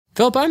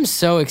Philip, I'm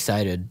so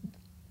excited.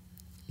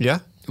 Yeah?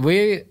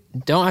 We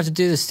don't have to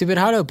do the stupid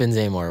hot opens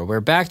anymore.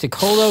 We're back to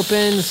cold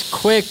opens,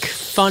 quick,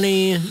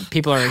 funny.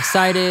 People are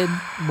excited.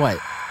 What?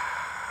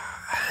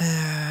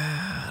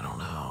 I don't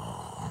know.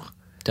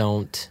 I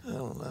don't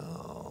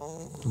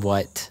know.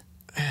 What?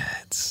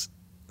 It's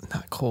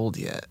not cold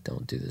yet.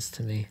 Don't do this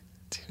to me.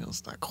 Dude,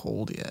 it's not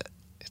cold yet.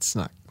 It's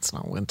not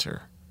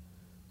winter.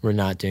 We're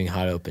not doing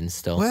hot opens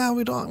still. Well,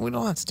 we don't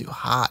have to do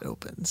hot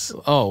opens.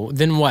 Oh,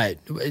 then what?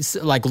 It's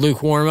like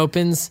lukewarm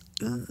opens?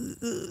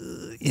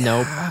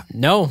 Nope.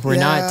 No, we're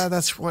not. Yeah,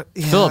 that's what.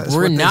 Yeah, Philip, that's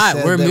we're what they not.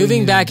 said We're that we moving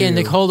needed back to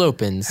into do. cold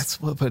opens.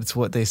 But it's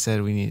what they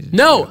said we needed.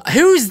 No, to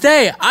who's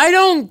they? I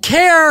don't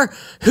care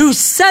who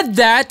said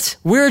that.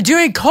 We're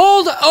doing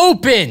cold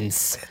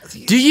opens.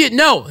 Do you?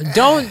 No,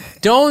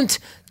 don't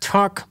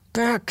talk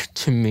back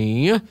to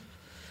me.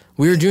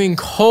 We're doing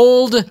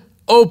cold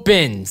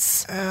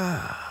opens.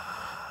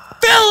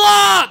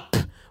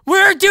 Philip,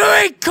 we're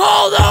doing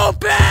cold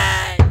open.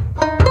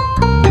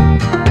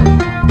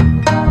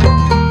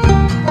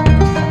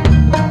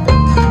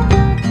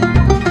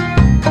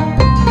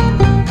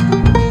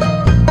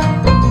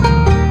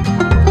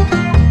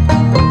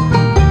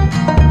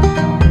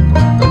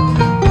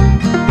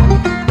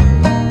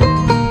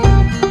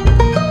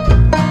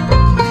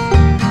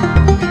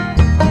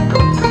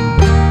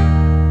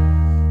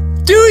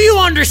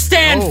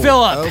 Understand,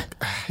 Philip?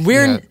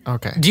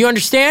 Okay. Do you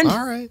understand?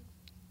 All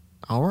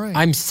right.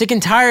 I'm sick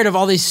and tired of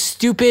all these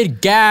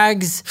stupid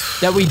gags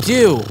that we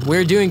do.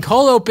 We're doing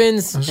cold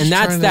opens, and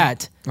that's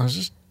that. I was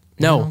just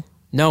No.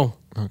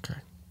 Okay.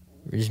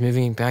 We're just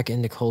moving back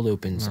into cold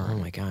opens. Oh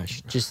my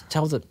gosh! Just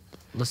tell the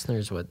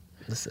listeners what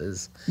this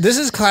is. This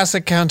is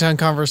Classic Countdown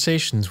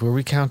Conversations, where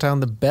we count down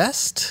the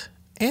best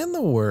and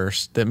the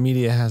worst that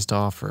media has to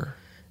offer.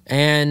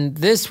 And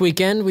this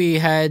weekend, we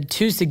had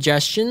 2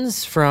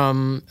 suggestions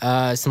from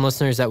some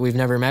listeners that we've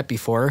never met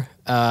before,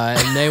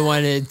 and they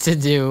wanted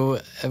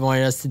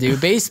us to do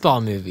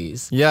baseball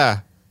movies.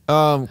 Yeah.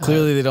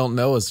 Clearly, they don't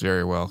know us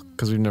very well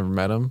because we've never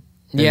met them.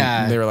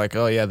 Yeah. And they were like,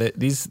 "Oh yeah,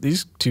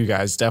 these 2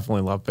 guys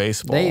definitely love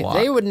baseball a lot."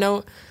 They would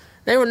know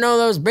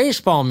those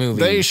baseball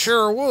movies. They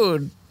sure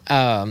would.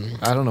 I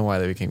don't know why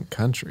they became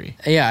country.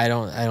 Yeah, I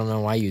don't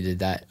know why you did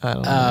that. I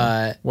don't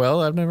know.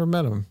 Well, I've never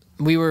met them.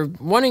 We were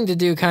wanting to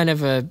do kind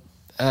of an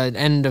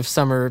end of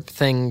summer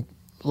thing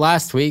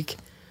last week,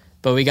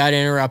 but we got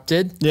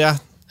interrupted. Yeah.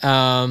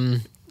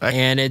 And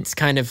it's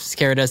kind of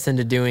scared us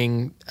into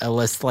doing a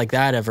list like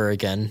that ever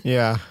again.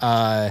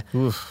 Yeah.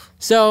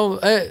 So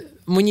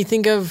when you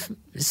think of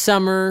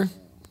summer,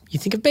 you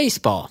think of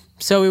baseball.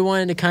 So we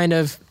wanted to kind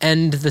of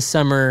end the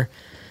summer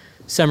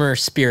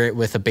spirit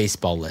with a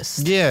baseball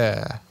list.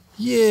 Yeah.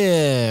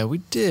 Yeah, we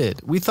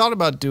did. We thought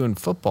about doing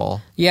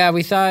football. Yeah,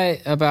 we thought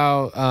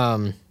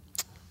about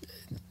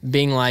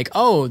being like,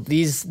 oh,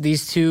 these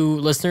 2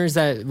 listeners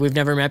that we've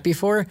never met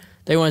before,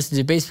 they want us to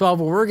do baseball,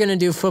 but we're going to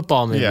do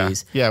football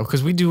movies. Yeah,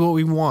 because we do what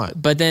we want.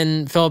 But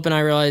then Philip and I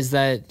realized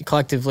that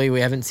collectively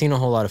we haven't seen a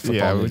whole lot of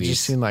football movies. We've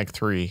just seen like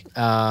 3.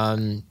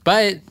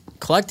 But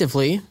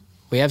collectively,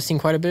 we have seen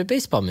quite a bit of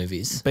baseball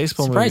movies.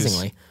 Surprisingly.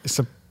 Movies, it's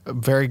a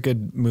very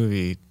good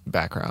movie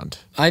background.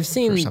 I've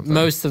seen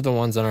most of the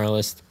ones on our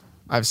list.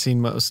 I've seen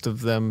most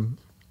of them.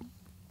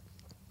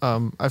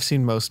 I've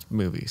seen most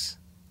movies.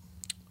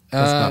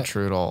 That's not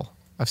true at all.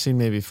 I've seen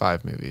maybe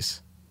 5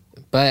 movies.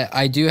 But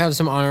I do have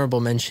some honorable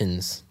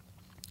mentions.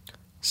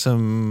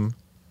 Some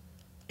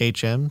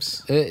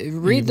HMs?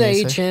 Read the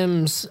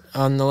HMs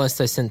on the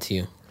list I sent to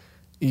you.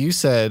 You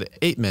said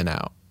 8 Men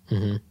Out.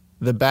 Mm-hmm.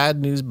 The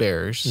Bad News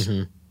Bears.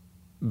 Mm-hmm.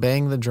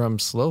 Bang the Drum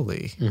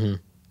Slowly.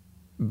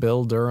 Mm-hmm.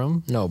 Bill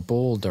Durham. No,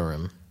 Bull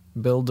Durham.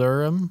 Bill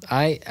Durham.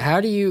 am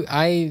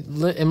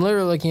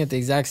literally looking at the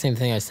exact same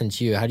thing I sent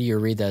you. How do you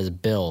read that as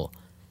Bill?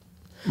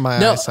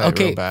 My eyesight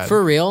real bad.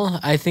 For real,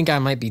 I think I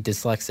might be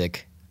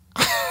dyslexic.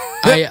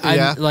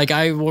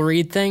 I will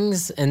read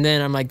things and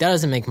then I'm like, that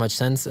doesn't make much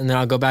sense. And then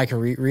I'll go back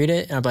and read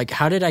it. And I'm like,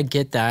 how did I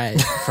get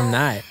that from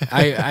that?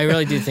 I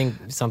really do think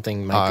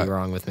something might be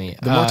wrong with me.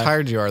 The more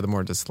tired you are, the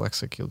more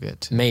dyslexic you'll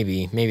get.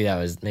 Maybe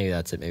that's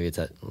it. Maybe it's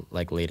at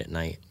like late at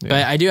night. Yeah.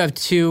 But I do have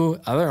 2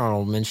 other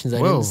honorable mentions I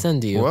didn't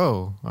send to you.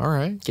 Whoa. All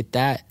right. Get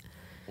that.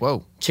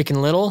 Whoa.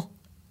 Chicken Little.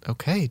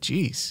 Okay.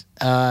 Jeez.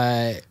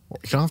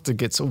 You don't have to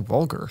get so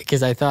vulgar.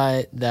 Because I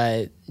thought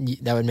that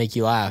would make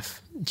you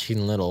laugh.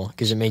 Chicken Little,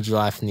 because it made you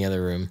laugh in the other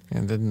room.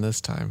 And then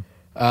this time.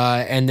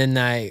 And then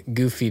that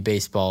Goofy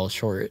baseball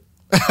short.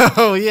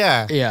 Oh,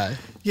 yeah. Yeah.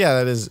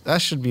 Yeah,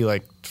 that should be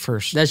like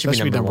first. That should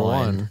be number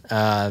one.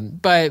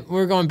 But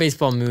we're going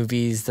baseball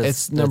movies.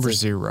 It's number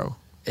 0.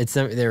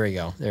 There we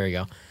go.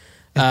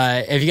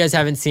 If you guys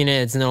haven't seen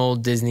it, it's an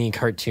old Disney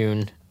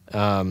cartoon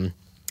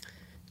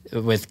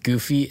with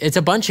Goofy. It's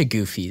a bunch of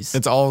Goofies.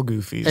 It's all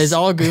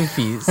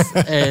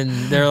Goofies. And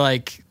they're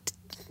like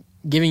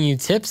giving you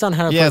tips on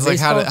how to play baseball. Yeah,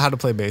 it's like how to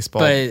play baseball.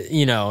 But,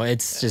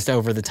 it's just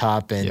over the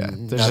top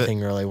and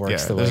nothing really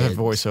works the way there's a it's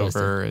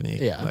voiceover and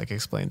he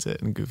explains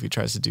it and Goofy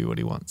tries to do what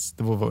he wants.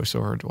 The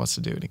voiceover wants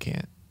to do and he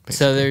can't.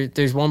 Basically. So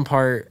there's one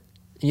part,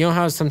 you know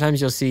how sometimes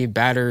you'll see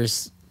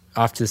batters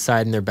off to the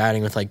side and they're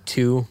batting with like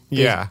two.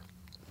 Yeah.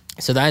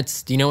 So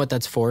do you know what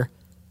that's for?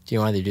 Do you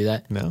know why they do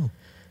that? No.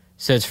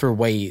 So it's for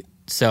weight.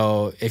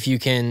 So if you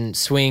can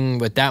swing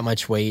with that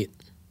much weight,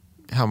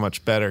 How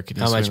much better can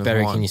you how swing much with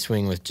better one? can you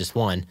swing with just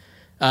one?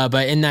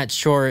 But in that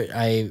short,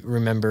 I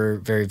remember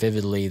very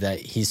vividly that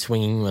he's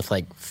swinging with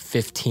like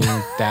 15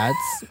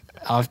 bats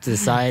off to the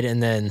side,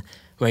 and then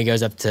when he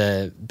goes up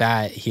to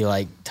bat, he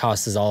like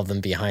tosses all of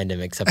them behind him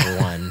except for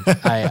one.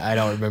 I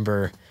don't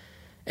remember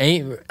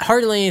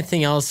hardly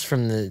anything else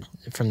from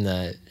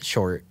the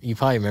short. You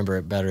probably remember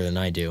it better than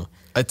I do.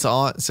 It's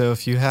on. So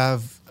if you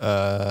have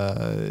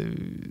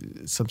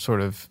some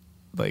sort of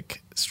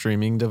like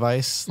streaming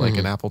device, like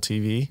an Apple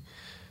TV,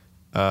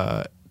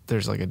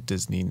 there's like a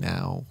Disney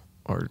Now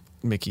or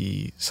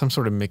Mickey, some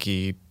sort of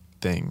Mickey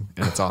thing,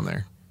 and it's on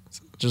there.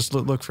 Just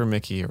look for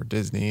Mickey or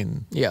Disney,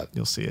 and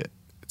you'll see it.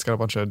 It's got a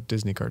bunch of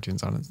Disney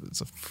cartoons on it. It's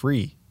a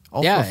free.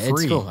 All for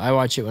free. It's cool. I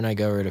watch it when I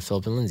go over to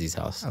Philip and Lindsay's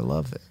house. I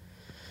love it.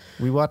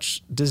 We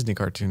watch Disney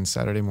cartoons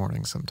Saturday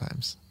morning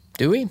sometimes.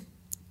 Do we?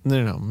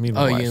 No, me and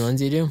my wife. You and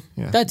Lindsay do?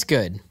 Yeah. That's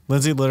good.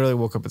 Lindsay literally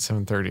woke up at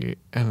 7:30,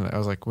 and I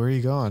was like, "Where are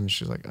you going?"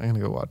 She's like, "I'm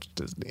gonna go watch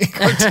Disney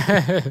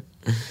cartoons."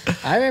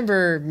 I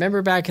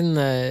remember back in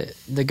the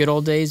good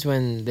old days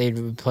when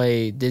they'd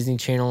play Disney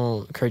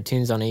Channel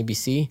cartoons on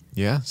ABC.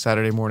 Yeah,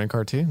 Saturday morning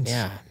cartoons.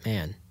 Yeah,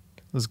 man.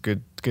 It was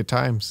good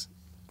times.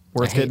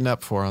 Worth getting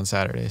up for on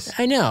Saturdays.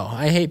 I know.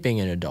 I hate being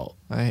an adult.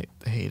 I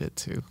hate it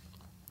too.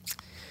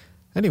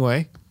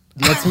 Anyway,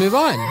 let's move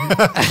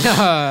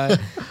on.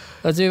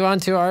 Let's move on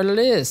to our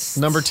list.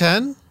 Number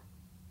 10?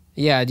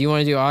 Yeah, do you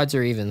want to do odds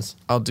or evens?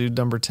 I'll do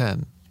number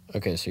 10.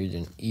 Okay, so you're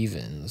doing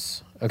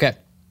evens. Okay.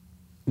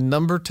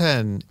 Number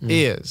 10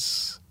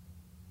 is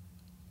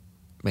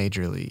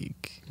Major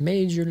League.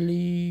 Major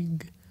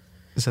League.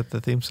 Is that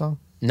the theme song?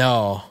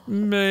 No.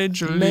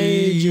 Major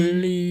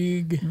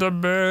League. The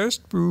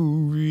best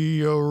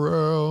movie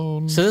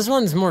around. So this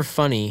one's more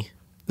funny.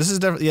 This is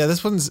definitely,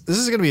 this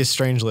is going to be a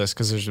strange list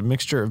because there's a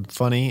mixture of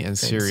funny and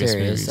serious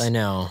movies. I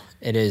know.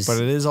 It is. But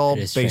it is all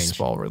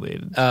baseball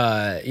related.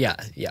 Yeah.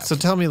 So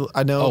tell me,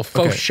 I know. Oh,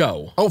 faux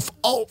show.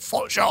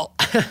 Faux show.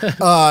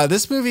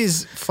 This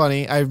movie's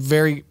funny. I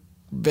very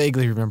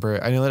vaguely remember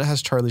it. I know that it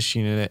has Charlie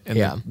Sheen in it,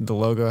 and the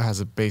logo has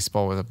a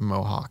baseball with a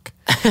mohawk.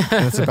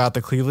 And it's about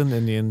the Cleveland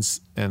Indians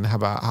and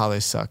about how they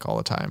suck all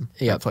the time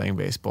at playing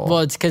baseball. Well,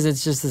 it's because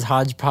it's just this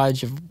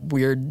hodgepodge of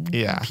weird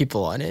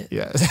people on it.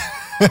 Yeah.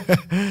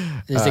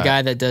 There's a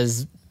guy that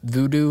does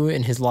voodoo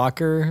in his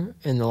locker,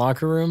 in the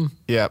locker room.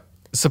 Yeah.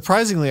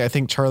 Surprisingly, I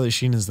think Charlie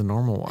Sheen is the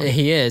normal one.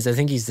 He is. I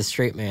think he's the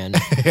straight man.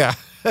 Yeah.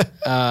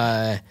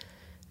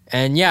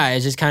 And yeah,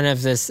 it's just kind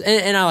of this,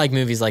 and I like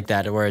movies like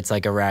that where it's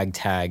like a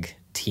ragtag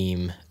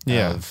team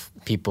of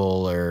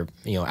people or,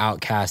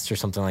 outcasts or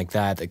something like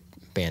that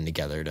band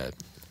together to.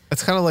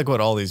 It's kind of like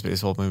what all these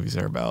baseball movies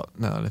are about,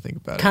 now that I think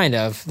about it. Kind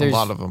of. A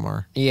lot of them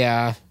are.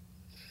 Yeah.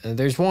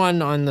 There's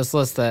one on this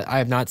list that I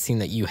have not seen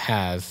that you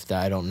have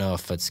that I don't know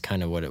if that's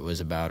kind of what it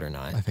was about or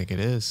not. I think it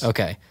is.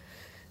 Okay.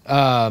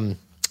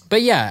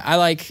 But yeah, I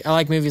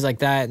like movies like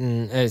that,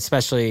 and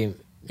especially,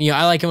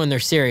 I like it when they're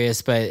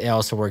serious, but it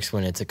also works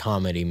when it's a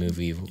comedy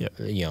movie,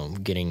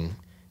 getting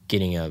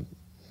a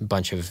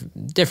bunch of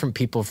different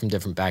people from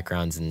different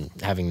backgrounds and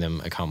having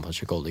them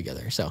accomplish a goal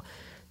together. So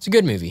it's a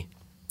good movie.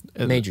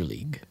 Major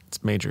League. It's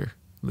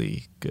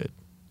majorly good.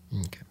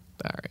 Okay.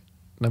 All right.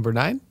 Number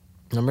 9?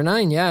 Number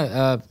 9,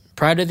 yeah.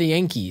 Pride of the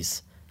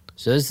Yankees.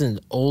 So this is an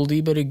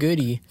oldie but a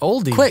goodie.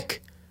 Oldie.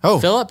 Quick. Oh.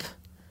 Philip,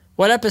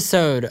 what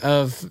episode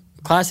of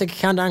Classic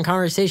Countdown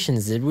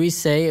Conversations did we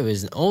say it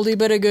was an oldie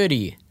but a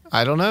goodie?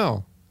 I don't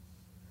know.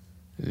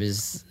 It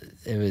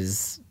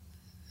was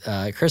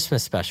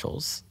Christmas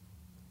specials.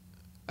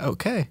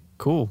 Okay,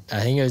 cool.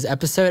 I think it was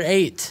episode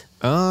 8.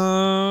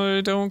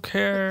 I don't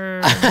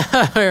care.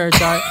 we're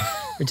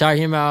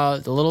talking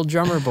about the little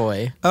drummer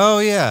boy. Oh,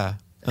 yeah.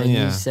 And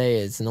you say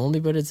it's an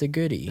oldie but it's a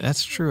goodie.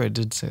 That's true. I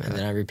did say that. And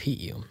then I repeat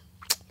you.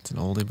 It's an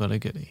oldie but a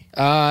goodie.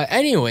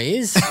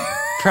 Anyways,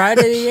 Pride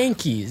of the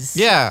Yankees.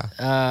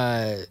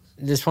 Yeah.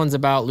 This one's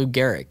about Lou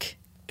Gehrig.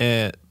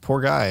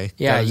 Poor guy.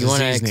 Yeah, you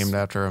want to named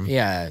after him.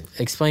 Yeah,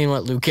 explain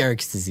what Lou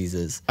Gehrig's disease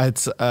is.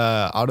 It's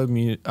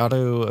autoimmune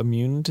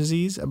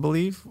disease, I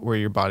believe, where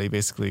your body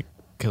basically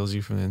kills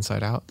you from the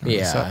inside out. It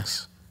really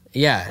sucks.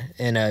 Yeah,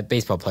 and a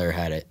baseball player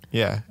had it.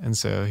 Yeah, and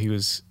so he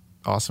was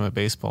awesome at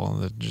baseball,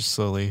 and it just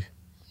slowly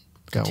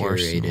got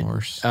worse and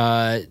worse.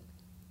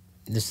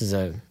 This is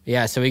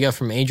so we go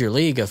from Major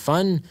League, a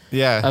fun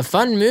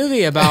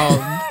movie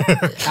about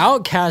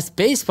outcast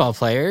baseball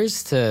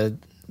players to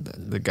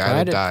the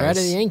guy that dies. Pride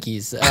of the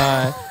Yankees.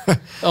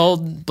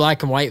 Old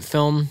black and white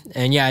film.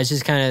 And yeah, it's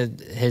just kind of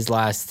his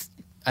last,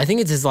 I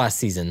think it's his last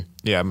season.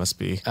 Yeah, it must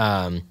be.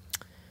 And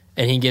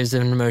he gives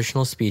an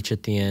emotional speech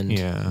at the end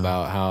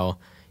about how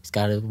he's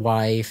got a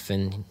wife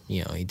and,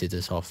 he did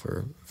this all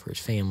for his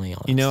family.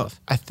 All that stuff.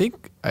 I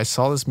think I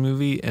saw this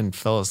movie and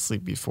fell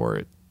asleep before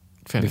it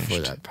finished.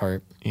 Before that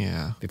part.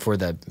 Yeah. Before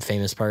the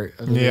famous part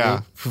of the movie.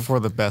 Yeah, before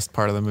the best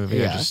part of the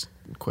movie. I just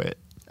quit.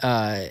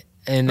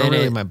 And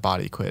then my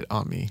body quit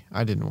on me.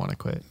 I didn't want to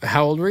quit.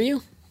 How old were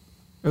you?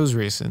 It was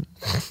recent.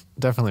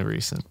 Definitely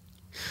recent.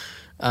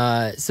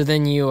 So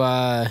then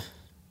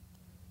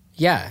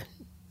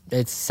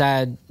it's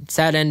sad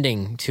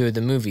ending to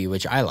the movie,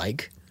 which I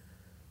like.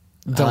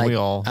 Don't we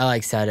all? I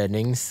like sad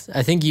endings.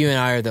 I think you and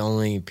I are the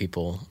only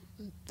people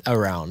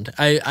around.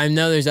 I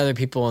know there's other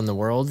people in the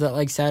world that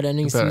like sad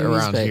endings to movies,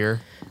 around but here.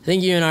 I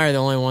think you and I are the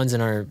only ones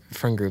in our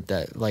friend group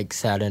that like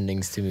sad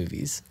endings to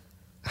movies.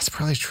 That's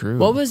probably true.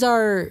 What was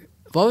our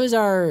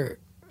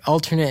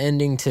alternate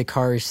ending to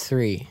Cars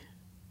 3?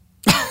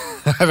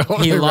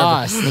 He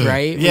lost,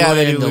 right? Yeah,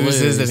 then he wanted him to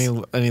loses lose.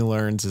 and he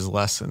learns his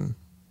lesson.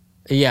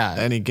 Yeah.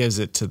 And he gives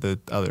it to the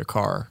other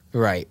car.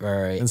 Right.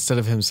 Instead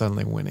of him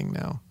suddenly winning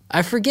now.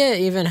 I forget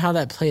even how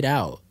that played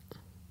out.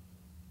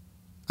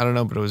 I don't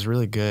know, but it was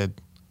really good.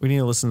 We need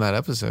to listen to that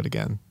episode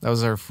again. That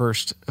was our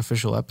first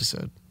official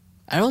episode.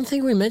 I don't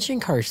think we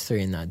mentioned Cars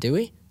 3 in that, do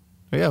we?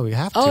 Oh, yeah, we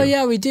have to. Oh,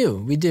 yeah, we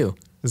do.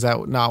 Is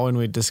that not when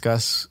we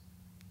discuss?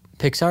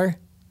 Pixar?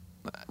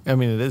 I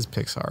mean, it is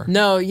Pixar.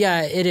 No,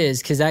 yeah, it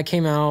is, because that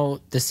came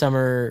out the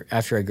summer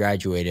after I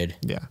graduated.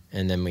 Yeah.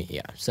 And then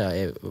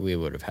so we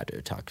would have had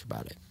to talk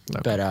about it.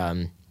 Okay. But,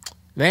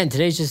 man,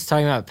 today's just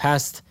talking about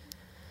past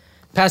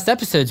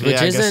episodes, which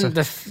Yeah, I guess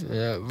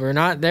isn't we're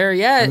not there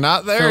yet. We're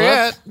not there Philip.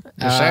 yet.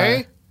 You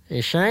say?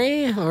 You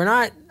sure? We're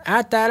not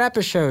at that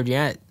episode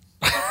yet.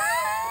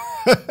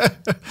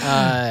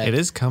 It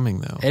is coming,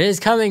 though. It is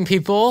coming,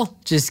 people.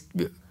 Just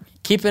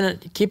keep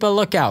a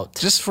lookout.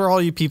 Just for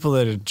all you people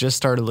that have just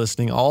started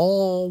listening,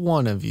 all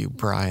one of you,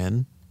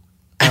 Brian.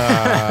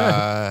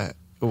 Brian,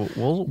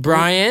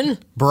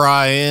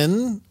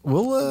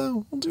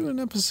 we'll do an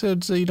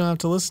episode so you don't have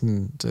to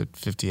listen to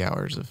 50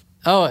 hours of.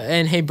 Oh,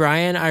 and hey,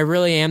 Brian, I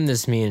really am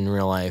this mean in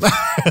real life.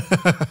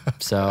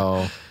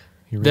 So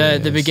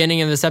the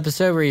beginning of this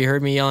episode where you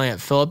heard me yelling at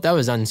Philip, that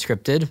was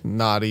unscripted.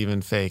 Not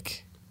even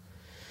fake.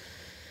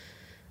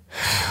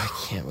 I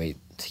can't wait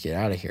to get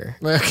out of here.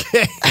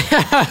 Okay.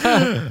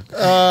 What's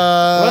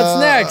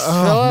next,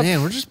 Oh Philip?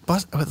 man, we're just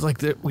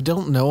we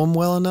don't know him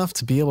well enough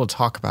to be able to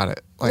talk about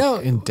it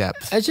in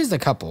depth. It's just a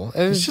couple.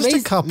 It's just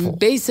a couple.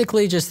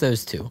 Basically, just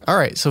those two. All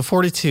right, so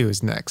 42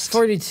 is next.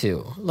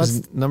 42.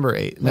 Is number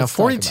 8. Now let's talk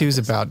 42 is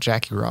about this. about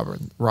Jackie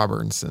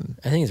Robinson.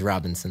 I think it's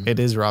Robinson.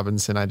 It is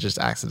Robinson. I just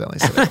accidentally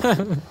said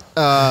it.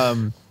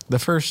 The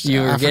first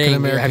African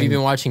American. Have you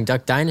been watching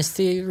Duck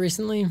Dynasty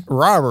recently?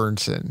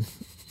 Robertson.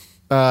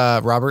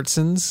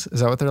 Robertsons.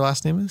 Is that what their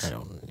last name is? I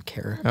don't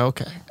care.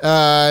 Okay.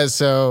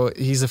 So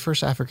he's the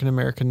first African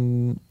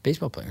American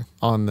Baseball player.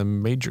 on the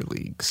major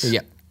leagues. Yeah.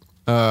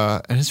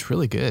 And it's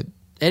really good.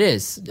 It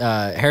is.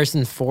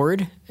 Harrison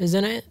Ford is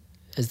in it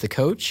as the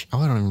coach. Oh,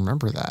 I don't even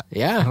remember that.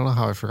 Yeah. I don't know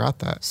how I forgot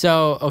that.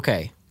 So,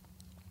 okay.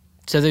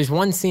 So there's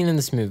one scene in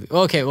this movie.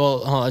 Okay,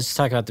 well, hold on, let's just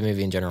talk about the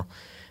movie in general.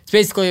 It's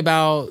basically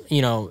about,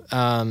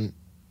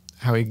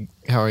 How he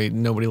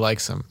nobody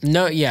likes him.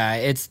 no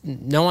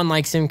one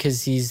likes him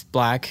because he's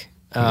black.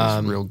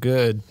 He's real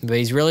good. But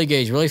he's really good.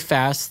 He's really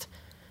fast.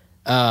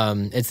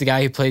 It's the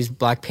guy who plays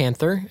Black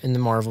Panther in the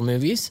Marvel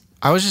movies.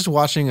 I was just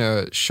watching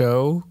a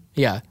show,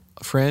 Yeah.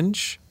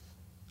 Fringe,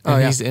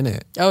 and he's in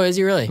it. Oh, is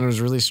he really? It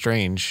was really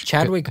strange.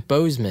 Chadwick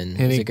Boseman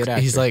and is a good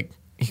actor. He's like,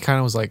 he kind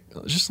of was like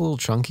just a little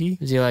chunky.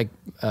 Is he like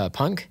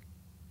punk?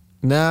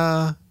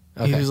 Nah,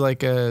 he Okay. was like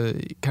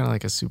kind of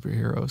like a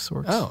superhero of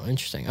sorts. Oh,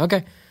 interesting.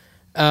 Okay.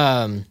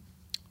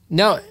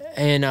 No,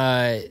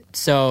 and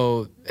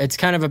so it's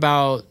kind of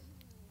about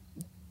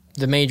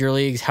the major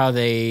leagues, how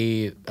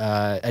they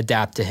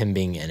adapt to him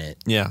being in it.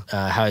 Yeah.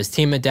 How his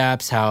team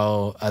adapts,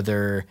 how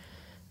other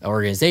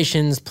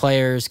organizations,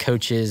 players,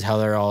 coaches, how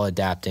they're all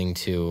adapting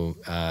to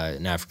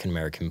an African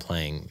American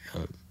playing,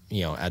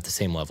 at the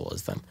same level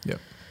as them. Yep.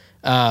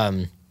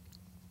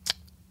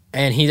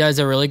 And he does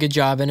a really good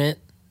job in it.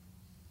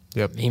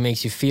 Yep. He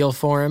makes you feel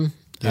for him.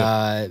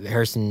 Yep.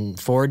 Harrison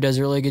Ford does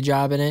a really good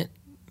job in it.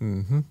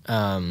 Mm-hmm.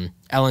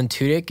 Alan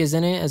Tudyk is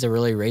in it as a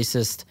really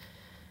racist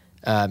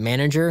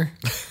manager.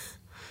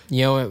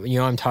 You know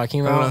what I'm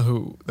talking I about? don't know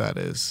who that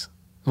is.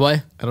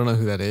 What? I don't know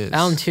who that is.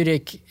 Alan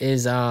Tudyk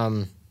is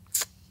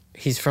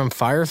he's from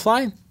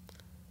Firefly.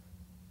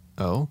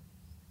 Oh.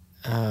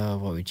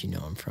 What would you know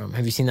him from?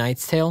 Have you seen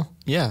Knight's Tale?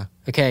 Yeah.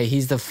 Okay,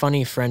 he's the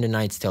funny friend in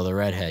Knight's Tale, the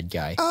redhead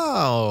guy.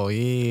 Oh,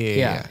 yeah.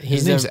 Yeah, His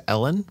he's name's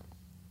Ellen?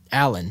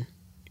 Alan.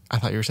 I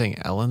thought you were saying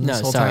Ellen this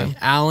No, whole sorry. time.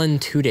 Alan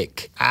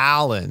Tudyk.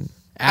 Alan.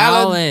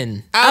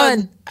 Alan.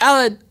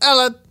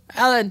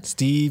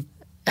 Steve.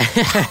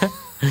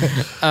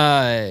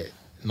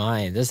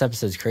 This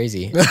episode's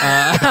crazy. We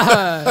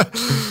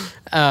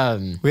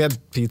had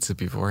pizza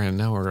beforehand.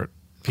 Now we're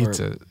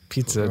pizza.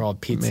 We're all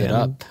pizzaed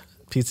up.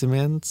 Pizza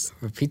mans.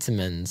 We're pizza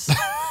men's.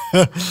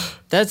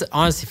 That's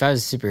honestly, if I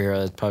was a superhero,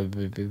 that'd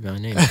probably be my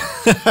name.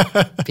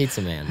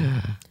 Pizza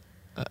man.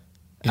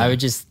 I would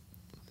just,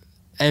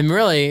 and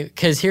really,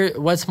 because here,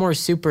 what's more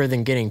super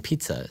than getting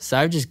pizza? So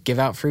I would just give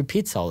out free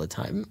pizza all the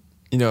time.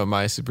 You know what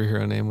my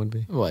superhero name would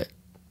be? What?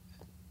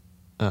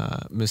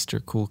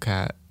 Mr. Cool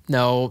Cat.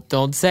 No,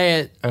 don't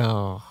say it.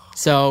 Oh.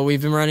 So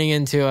we've been running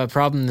into a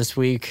problem this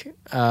week.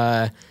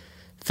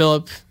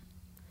 Philip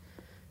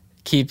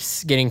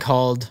keeps getting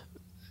called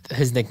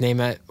his nickname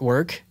at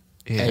work.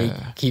 Yeah. And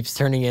he keeps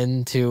turning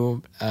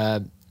into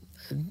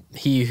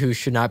he who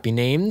should not be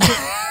named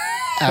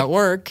at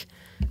work.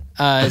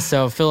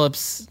 So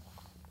Philip's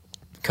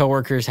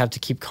coworkers have to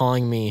keep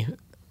calling me,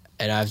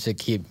 and I have to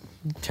keep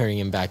turning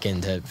him back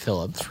into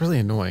Philip. It's really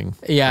annoying.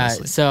 Yeah,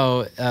 honestly.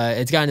 so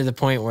it's gotten to the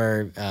point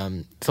where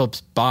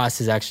Philip's boss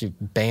has actually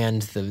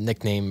banned the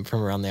nickname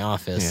from around the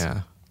office.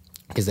 Yeah.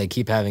 Because they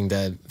keep having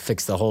to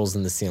fix the holes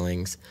in the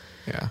ceilings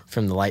Yeah.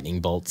 from the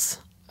lightning bolts.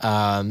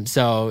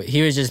 So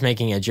he was just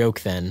making a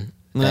joke then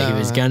that he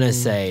was gonna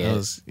say that it,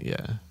 was-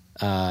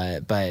 yeah.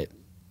 but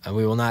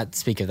we will not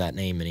speak of that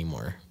name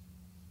anymore.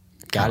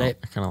 Got it?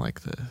 I kind of like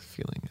the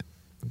feeling it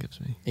gives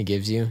me. It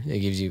gives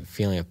you a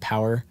feeling of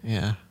power.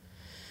 Yeah.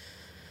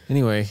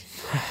 Anyway,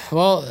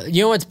 Well,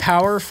 you know what's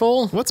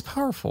powerful? what's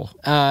powerful?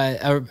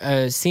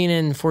 A scene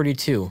in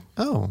 42.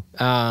 Oh.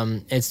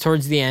 It's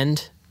towards the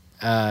end.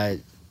 A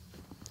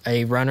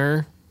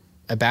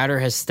batter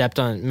has stepped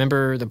on.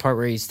 Remember the part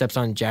where he steps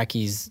on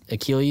Jackie's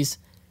Achilles?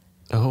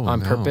 Oh, on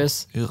no.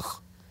 purpose? Ugh.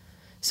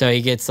 So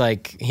he gets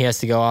he has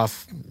to go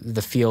off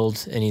the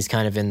field, and he's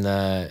kind of in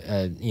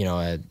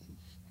the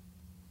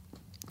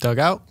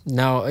Dugout?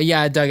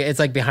 it's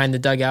like behind the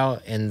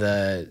dugout, and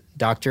the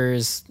doctor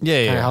is Yeah,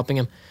 kind of yeah. helping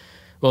him.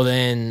 Well,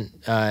 then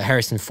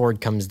Harrison Ford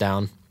comes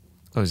down.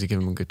 Oh, is he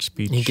giving him a good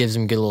speech? He gives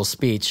him a good little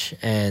speech,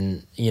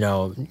 and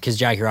because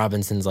Jackie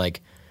Robinson's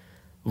like,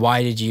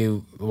 why have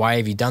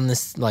you done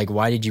this? Like,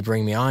 why did you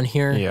bring me on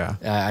here? Yeah.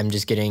 I'm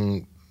just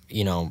getting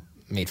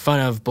made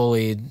fun of,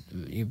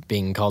 bullied,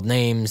 being called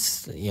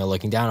names,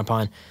 looking down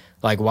upon.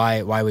 Like,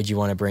 why would you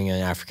want to bring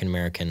an African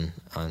American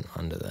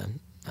onto the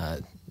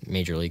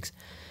major leagues?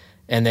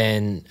 And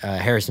then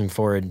Harrison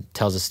Ford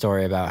tells a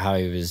story about how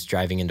he was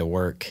driving into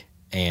work,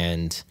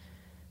 and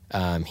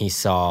he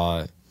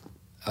saw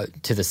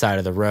to the side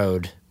of the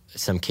road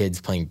some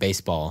kids playing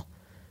baseball,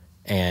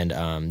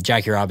 and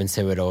Jackie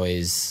Robinson would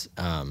always,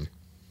 I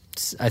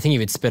think he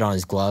would spit on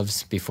his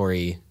gloves before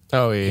he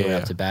went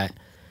up to bat.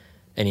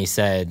 And he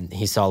said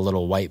he saw a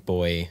little white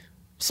boy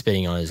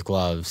spitting on his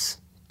gloves,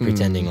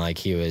 pretending like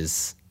he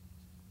was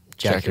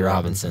Jackie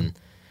Robinson.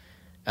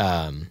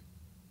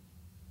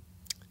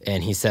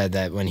 And he said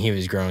that when he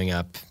was growing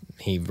up,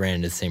 he ran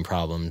into the same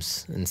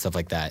problems and stuff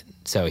like that.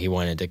 So he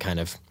wanted to kind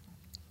of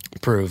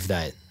prove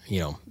that,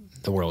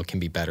 the world can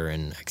be better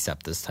and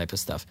accept this type of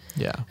stuff.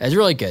 Yeah. It's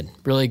really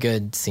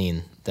good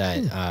scene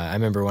that I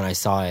remember when I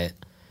saw it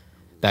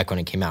back when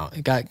it came out.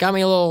 It got me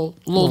a little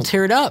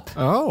teared up.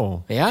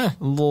 Oh. Yeah.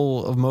 A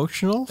little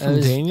emotional from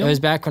It Daniel? was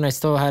back when I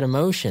still had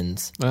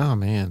emotions. Oh,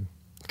 man.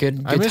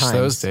 Good I miss times.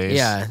 those days.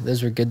 Yeah,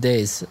 those were good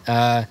days.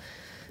 It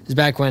was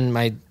back when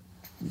my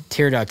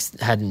tear ducts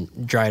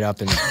hadn't dried up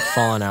and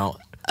fallen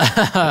out.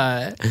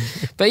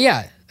 But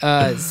yeah,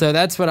 so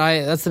that's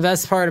the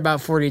best part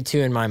about 42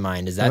 in my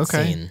mind is that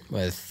scene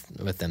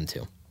with them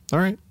two. All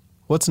right.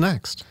 What's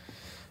next?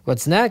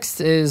 What's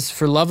next is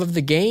For Love of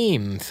the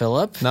Game,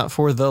 Philip. Not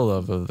For the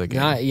Love of the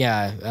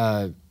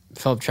Game.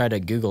 Philip tried to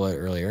Google it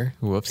earlier.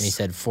 Whoops. And he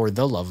said For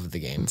the Love of the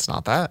Game. It's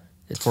not that.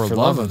 It's For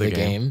Love of the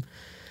Game.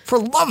 For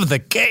Love of the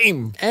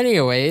Game.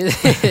 Anyways,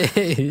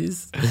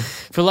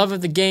 For Love of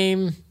the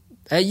Game.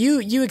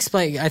 You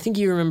explain. I think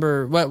you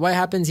remember what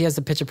happens. He has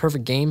to pitch a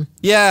perfect game.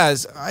 Yeah,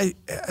 I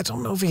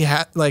don't know if he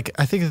had I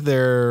think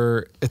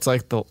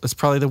it's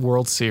probably the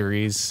World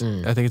Series.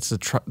 I think it's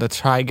the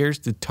Tigers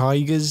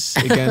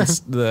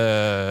against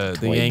the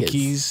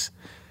Yankees,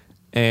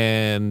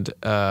 and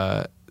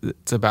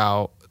it's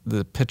about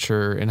the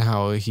pitcher and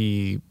how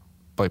he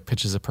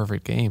pitches a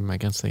perfect game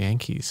against the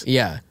Yankees.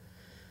 Yeah,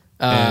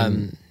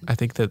 and I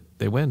think that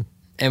they win.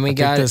 And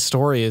the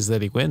story is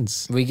that he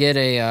wins. We get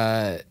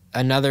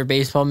another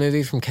baseball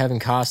movie from Kevin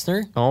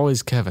Costner.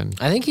 Always Kevin.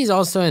 I think he's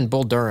also in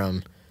Bull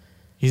Durham.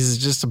 He's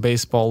just a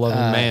baseball loving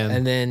man.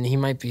 And then he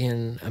might be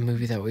in a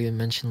movie that we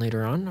mentioned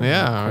later on.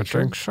 I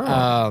think sure.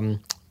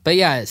 But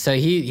yeah, so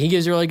he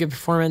gives a really good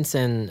performance,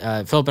 and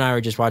Philip and I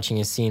were just watching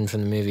a scene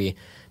from the movie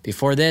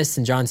before this,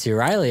 and John C.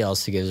 Reilly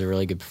also gives a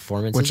really good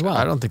performance as well.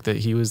 I don't think that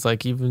he was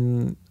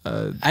even...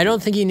 I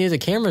don't think he knew the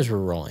cameras were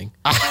rolling.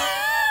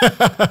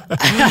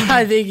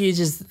 I think he's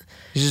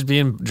just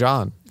being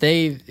John.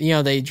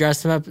 They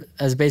dressed him up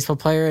as a baseball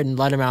player and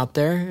let him out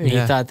there, and he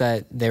thought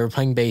that they were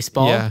playing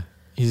baseball. Yeah,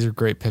 he's a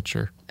great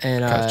pitcher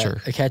and a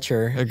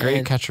catcher, a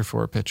great catcher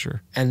for a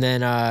pitcher. And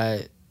then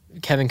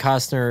Kevin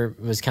Costner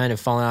was kind of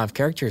falling out of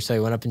character, so he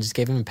went up and just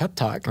gave him a pep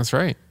talk. That's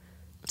right.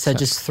 Said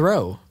just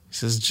throw. He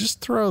says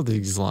just throw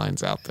these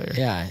lines out there.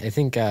 Yeah, I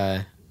think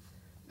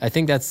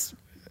that's.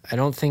 I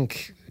don't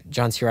think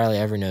John C. Reilly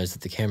ever knows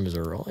that the cameras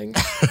are rolling.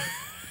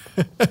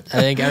 I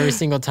think every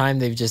single time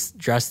they've just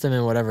dressed him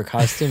in whatever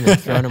costume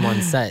and thrown him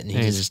on set, and he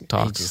just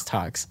talks.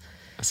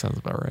 That sounds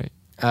about right.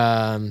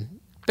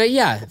 But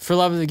yeah, For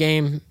Love of the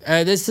Game,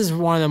 this is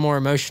one of the more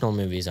emotional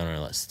movies on our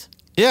list.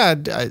 Yeah,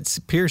 it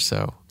appears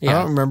so. Yeah. I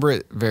don't remember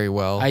it very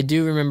well. I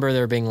do remember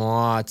there being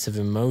lots of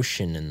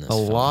emotion in this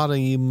film. A lot of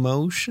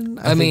emotion?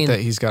 I think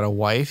that he's got a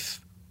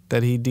wife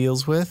that he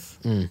deals with,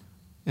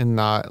 and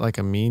not like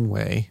a mean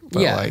way.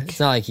 But it's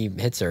not like he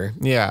hits her.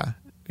 Yeah.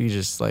 He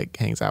just like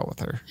hangs out with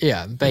her.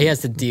 Yeah, but he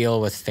has to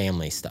deal with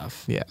family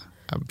stuff. Yeah,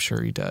 I'm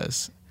sure he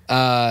does.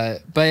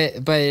 But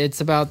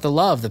it's about the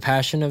love, the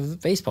passion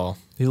of baseball,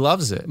 He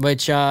loves it.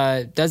 which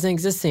doesn't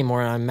exist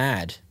anymore, and I'm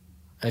mad.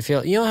 I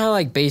feel, you know how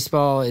like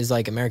baseball is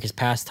like America's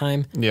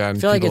pastime? Yeah, I and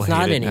feel like people it's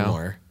not hate it now.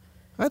 anymore.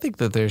 I think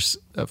that there's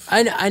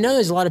I know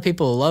there's a lot of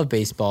people who love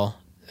baseball,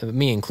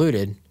 me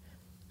included.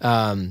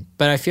 But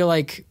I feel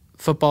like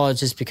football has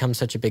just become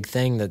such a big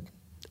thing that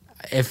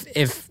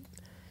if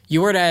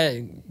you were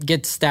to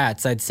get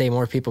stats, I'd say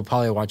more people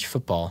probably watch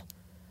football.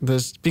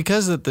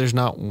 there's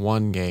not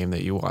one game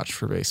that you watch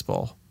for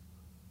baseball.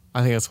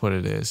 I think that's what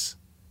it is.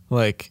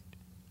 Like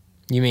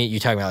You mean, you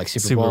talking about like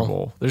Super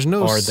Bowl? There's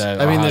no. Or the I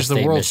mean, Ohio there's the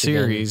State, World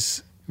Michigan.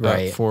 Series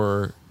Right.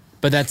 for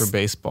But that's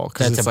baseball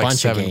because that's it's a like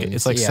bunch of 7 games.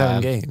 It's like Yeah.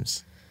 7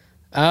 games.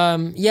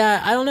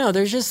 Yeah, I don't know.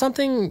 There's just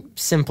something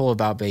simple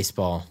about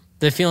baseball.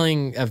 The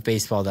feeling of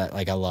baseball that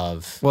like I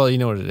love. Well, you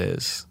know what it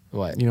is.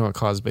 What? You know what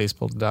caused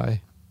baseball to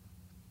die?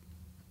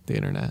 The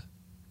internet.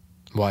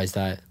 Why is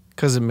that?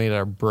 Because it made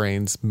our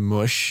brains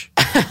mush,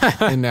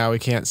 and now we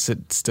can't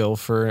sit still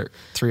for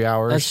 3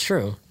 hours. That's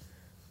true.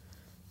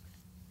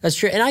 That's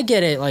true. And I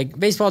get it. Like,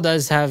 baseball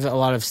does have a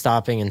lot of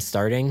stopping and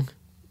starting.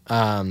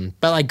 But,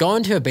 like,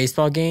 going to a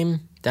baseball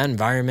game, that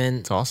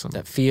environment, It's awesome.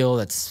 that feel,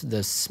 that's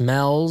the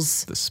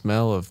smells, The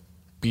smell of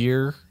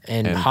beer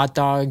and hot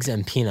dogs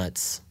and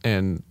peanuts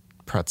and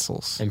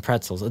pretzels. and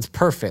pretzels. It's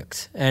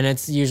perfect. And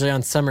it's usually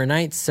on summer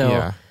nights. So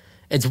Yeah.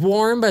 it's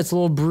warm, but it's a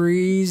little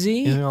breezy.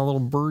 Yeah, a little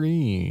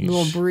breeze. A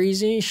little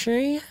breezy,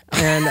 she.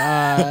 And,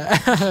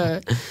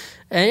 and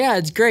yeah,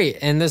 it's great.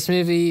 And this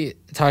movie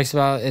talks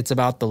about, it's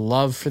about the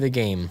love for the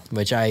game,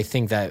 which I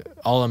think that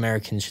all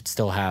Americans should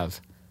still have.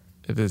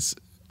 It is.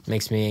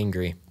 Makes me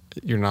angry.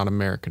 You're not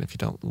American if you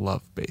don't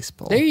love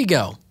baseball. There you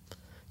go.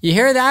 You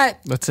hear that?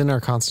 That's in our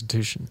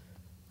Constitution.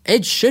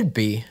 It should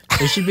be.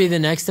 It should be the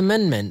next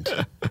amendment.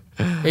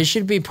 It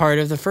should be part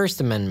of the First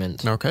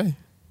Amendment. Okay.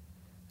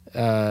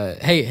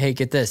 Hey,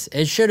 get this.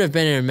 It should have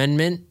been an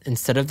amendment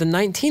instead of the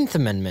 19th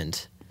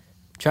Amendment.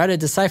 Try to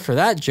decipher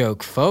that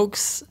joke,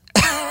 folks.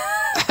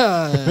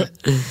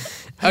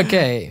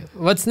 Okay,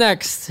 what's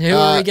next? Who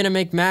are we going to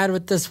make mad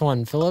with this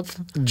one, Philip?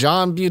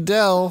 John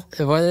Budell.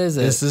 What is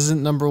it? This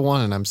isn't number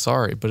 1, and I'm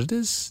sorry, but it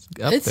is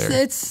up there.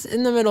 It's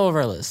in the middle of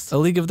our list. A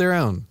League of Their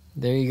Own.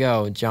 There you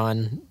go,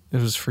 John.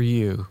 It was for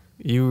you.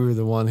 You were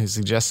the one who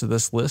suggested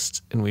this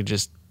list, and we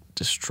just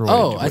destroyed it.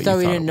 Oh, I thought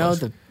we didn't know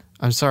the...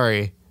 I'm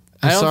sorry.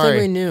 I don't sorry.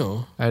 think we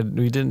knew.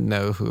 We didn't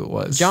know who it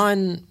was.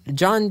 John,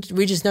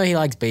 we just know he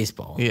likes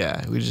baseball.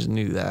 Yeah, we just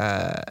knew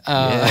that.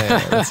 Yeah,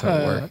 that's how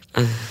it worked.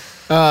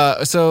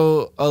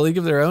 So A League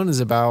of Their Own is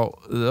about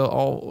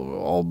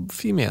all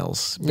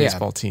females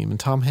baseball team, and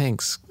Tom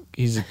Hanks,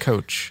 he's a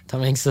coach.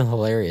 Tom Hanks is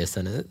hilarious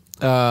in it.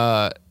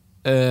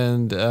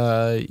 There's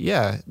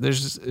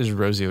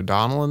Rosie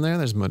O'Donnell in there.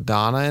 There's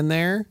Madonna in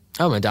there.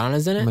 Oh,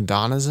 Madonna's in it?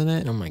 Madonna's in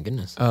it. Oh, my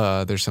goodness.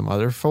 There's some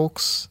other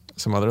folks,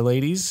 some other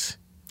ladies.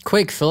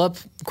 Quick, Philip,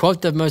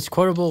 quote the most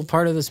quotable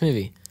part of this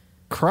movie.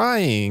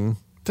 Crying.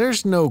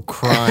 There's no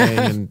crying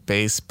in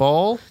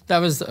baseball. That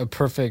was a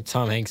perfect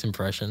Tom Hanks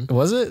impression.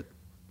 Was it?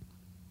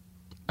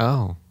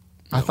 Oh,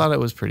 I thought it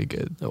was pretty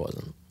good. It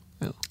wasn't.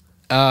 No.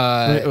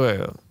 Wait,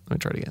 let me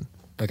try it again.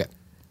 Okay.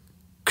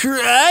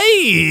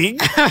 Crying?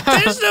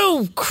 There's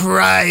no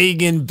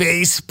crying in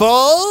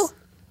baseball.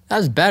 That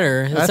was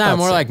better. It sounded thought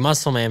more so. like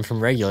Muscle Man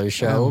from Regular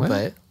Show, Oh, well.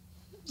 but...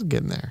 It's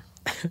getting there.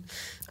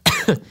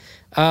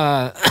 Does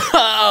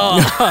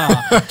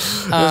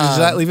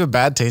that leave a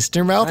bad taste in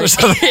your mouth or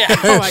something? Yeah,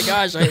 oh my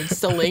gosh, it's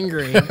still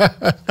lingering.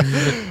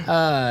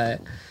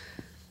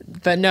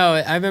 But no,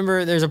 I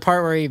remember there's a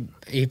part where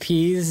he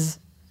pees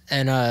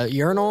in a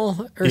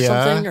urinal or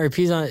something, or he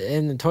pees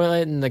in the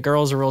toilet, and the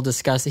girls are real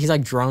disgusted. He's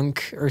like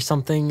drunk or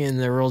something, and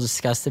they're real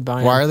disgusted by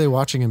him. Why are they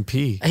watching him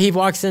pee? He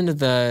walks into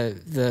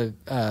the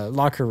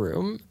locker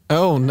room.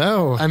 Oh,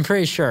 no. I'm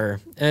pretty sure.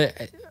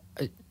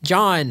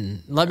 John,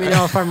 let me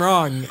know if I'm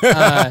wrong.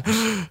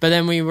 But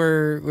then we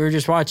were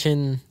just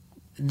watching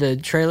the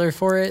trailer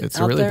for it. It's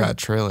a really bad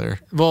trailer.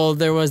 Well,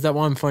 there was that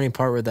one funny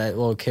part where that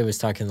little kid was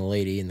talking to the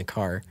lady in the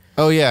car.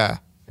 Oh, yeah.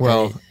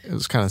 Well, Right. it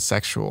was kind of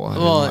sexual. I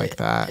didn't like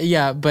that.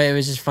 Yeah, but it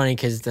was just funny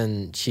because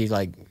then she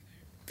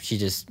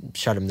just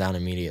shut him down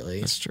immediately.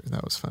 That's true.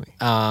 That was funny.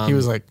 He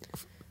was like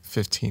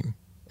 15.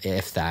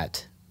 If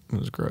that. It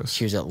was gross.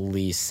 She was at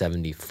least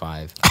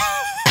 75.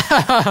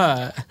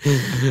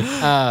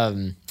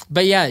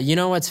 But yeah, you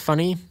know what's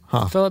funny,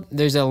 Philip?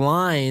 There's a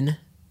line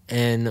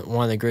in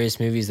one of the greatest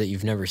movies that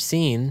you've never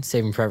seen,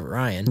 Saving Private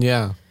Ryan,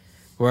 Yeah.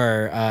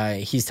 where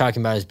he's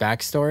talking about his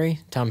backstory,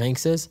 Tom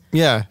Hanks is,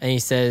 Yeah. and he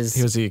says...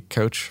 He was a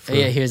coach.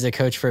 he was a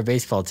coach for a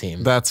baseball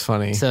team. That's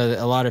funny. So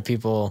a lot of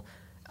people...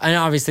 And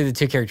obviously the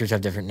two characters have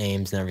different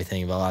names and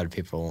everything, but a lot of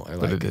people are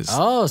like, it is.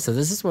 oh, so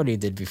this is what he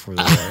did before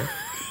the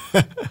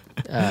war.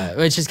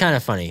 Which is kind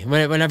of funny.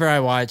 Whenever I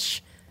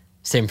watch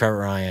Saving Private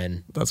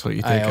Ryan, That's what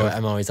you think of.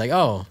 I'm always like,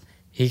 oh,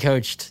 he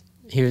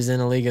was in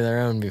A League of Their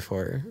Own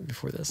before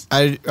this.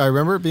 I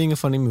remember it being a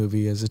funny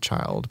movie as a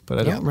child, but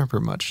I Yeah. don't remember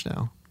much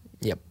now.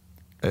 Yep.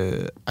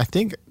 I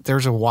think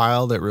there's a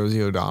while that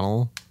Rosie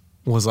O'Donnell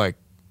was like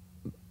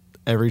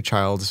every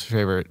child's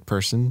favorite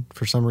person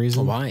for some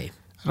reason. Why?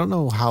 I don't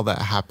know how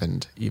that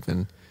happened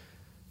even,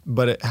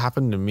 but it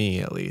happened to me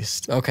at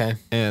least. Okay.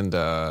 And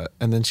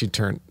then she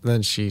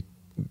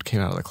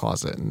came out of the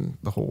closet and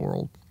the whole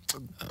world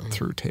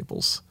threw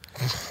tables.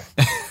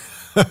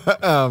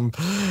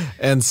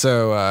 And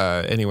so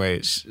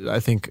anyway, I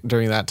think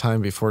during that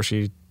time before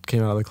she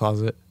came out of the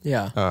closet,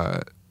 Yeah.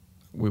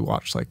 we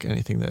watched like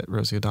anything that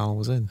Rosie O'Donnell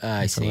was in.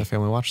 I And so see. my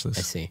family watched this.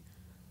 I see.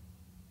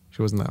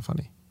 She wasn't that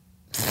funny.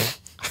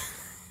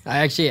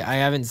 I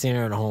haven't seen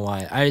her in a whole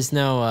lot. I just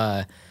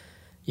know,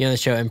 the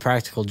show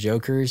Impractical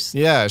Jokers.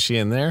 Yeah, is she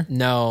in there?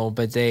 No,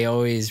 but they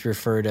always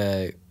refer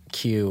to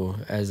Q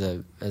as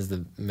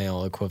the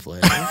male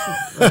equivalent.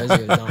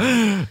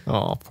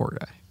 Oh, poor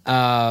guy.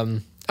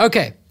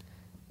 Okay.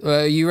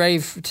 You ready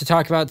to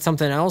talk about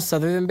something else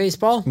other than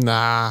baseball?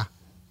 Nah.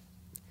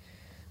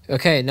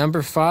 Okay,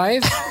 number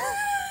 5.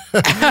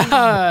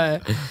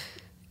 Can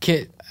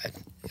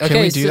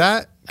we do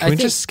that? Can we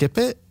just skip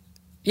it?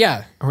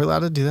 Yeah. Are we allowed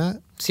to do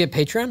that? Skip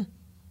Patreon?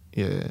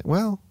 Yeah.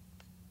 Well,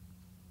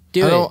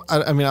 Do it.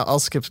 I mean, I'll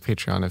skip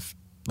Patreon if,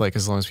 like,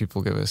 as long as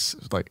people give us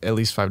like at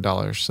least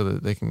 $5 so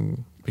that they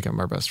can become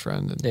our best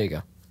friend and There you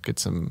go. get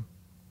some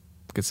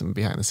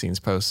behind the scenes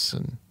posts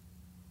and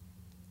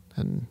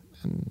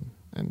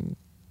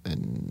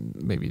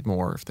maybe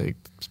more if they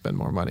spend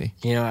more money.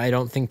 I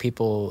don't think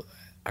people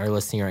are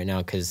listening right now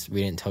because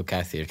we didn't tell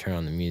Kathy to turn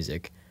on the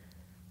music.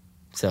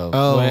 So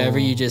whatever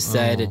you just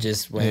said, it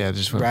just went, right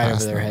over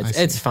past their them. heads. I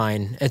see. It's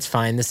fine. It's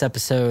fine. This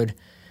episode,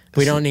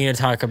 we don't need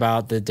to talk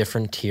about the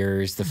different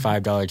tiers, the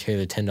 $5 tier,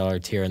 the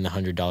 $10 tier, and the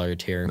 $100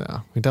 tier.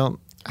 No, we don't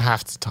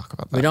have to talk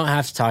about that. We don't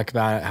have to talk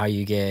about how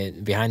you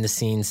get behind the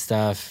scenes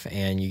stuff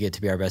and you get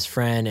to be our best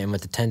friend. And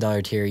with the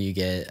 $10 tier, you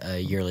get a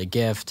yearly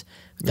gift.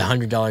 With the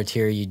 $100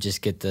 tier, you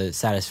just get the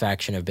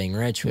satisfaction of being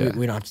rich. Yeah.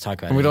 We don't have to talk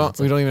about And we any of don't.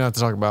 that We stuff. don't even have to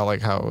talk about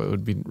like how it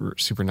would be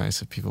super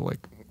nice if people like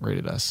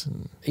rated us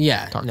and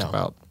talked no.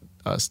 about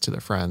us to their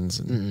friends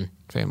and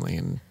family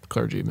and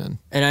clergymen.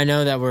 And I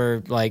know that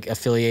we're like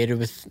affiliated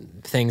with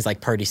things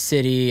like Party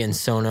City and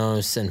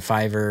Sonos and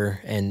Fiverr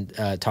and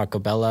Taco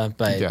Bella,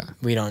 but Yeah.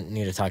 we don't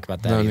need to talk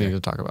about that. No either. need to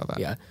talk about that.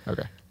 Yeah.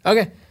 Okay.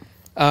 Okay.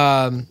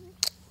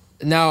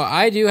 Now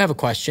I do have a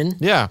question.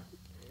 Yeah.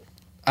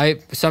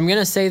 So I'm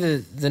gonna say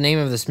the name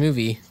of this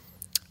movie.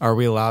 Are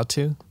we allowed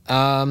to?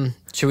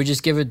 Should we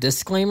just give a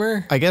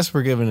disclaimer? I guess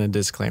we're giving a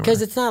disclaimer.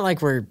 Because it's not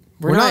like we're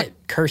We're not not-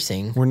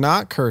 cursing. We're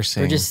not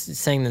cursing. We're just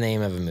saying the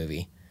name of a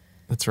movie.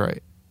 That's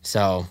right.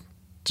 So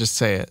Just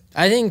say it.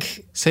 I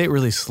think Say it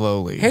really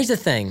slowly. here's the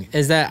thing: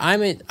 is that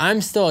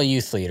I'm still a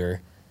youth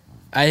leader.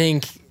 I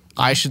think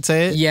I should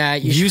say it? Yeah,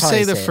 you should say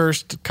probably the say it.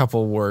 first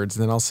couple words,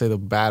 then I'll say the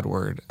bad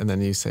word, and then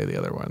you say the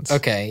other ones.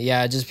 okay,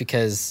 yeah, just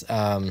because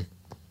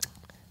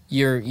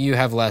you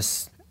have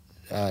less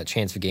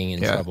chance of getting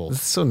in Yeah. trouble.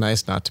 It's so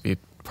nice not to be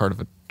part of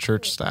a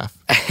church staff.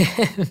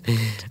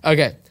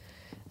 Okay.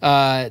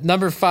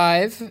 Number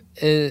 5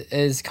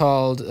 is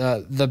called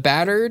The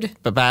Battered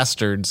The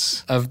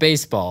bastards. of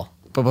Baseball.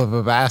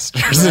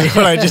 Bastards is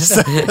what I just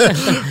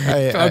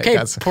said. Okay,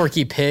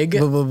 Porky Pig.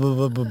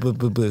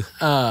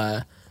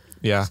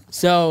 Yeah.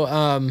 So,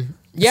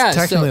 yeah. It's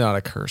technically so not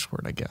a curse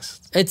word, I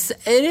guess. it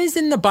is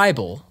in the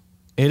Bible.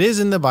 It is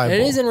in the Bible. It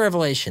is in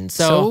Revelation.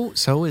 So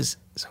So is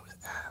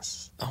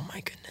ass. oh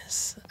my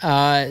goodness.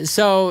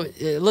 So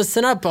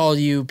listen up, all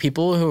you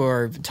people who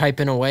are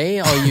typing away,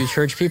 all you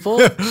church people.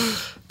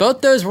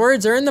 Both those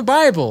words are in the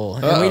Bible,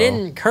 and we Uh-oh.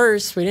 didn't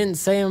curse. We didn't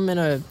say them in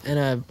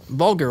a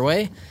vulgar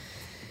way.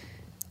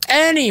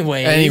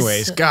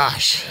 Anyways,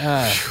 gosh.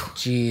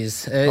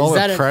 jeez, All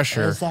the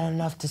pressure. Is that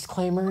enough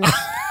disclaimers?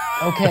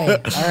 Okay,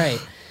 all right.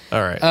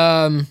 All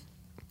right.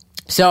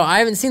 So I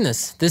haven't seen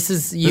this. This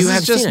is you This is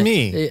have just seen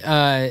me. it.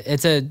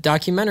 It's a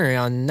documentary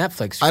on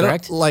Netflix, I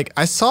correct? don't like.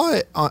 I saw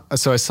it.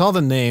 So I saw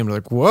the name.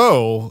 Like,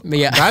 whoa,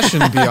 Yeah. that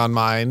shouldn't be on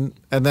mine.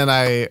 And then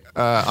I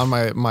on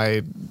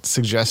my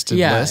suggested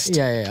Yeah, list.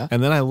 yeah.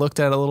 And then I looked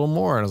at it a little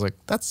more, and I was like,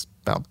 that's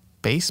about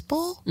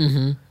baseball.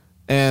 Mm-hmm.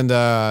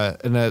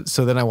 And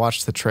so then I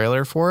watched the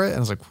trailer for it, and I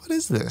was like, what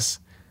is this?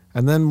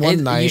 And then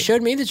one night, you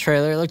showed me the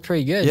trailer. It looked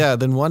pretty good. yeah.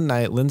 Then one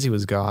night, Lindsay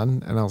was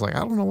gone, and I was like, I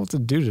don't know what to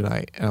do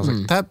tonight. And I was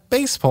like, that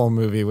baseball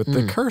movie with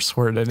the curse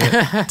word in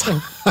it.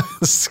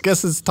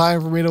 Guess it's time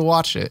for me to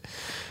watch it.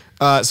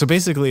 So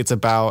basically, it's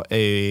about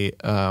a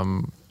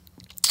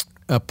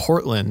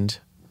Portland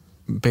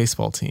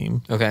baseball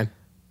team. Okay.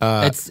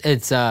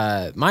 It's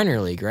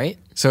minor league, right?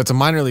 So it's a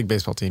minor league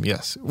baseball team.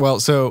 Yes. Well,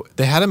 so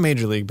they had a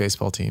major league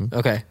baseball team.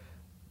 Okay.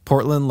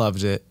 Portland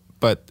loved it,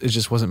 but it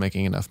just wasn't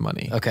making enough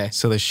money. Okay.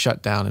 So they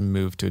shut down and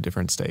moved to a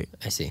different state.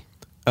 I see.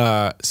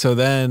 So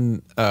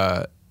then,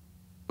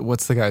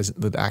 what's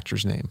the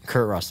actor's name?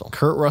 Kurt Russell.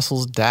 Kurt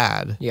Russell's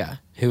dad, Yeah.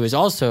 Who is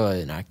also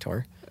an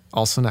actor.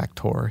 also an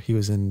actor. He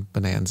was in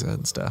Bonanza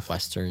and stuff.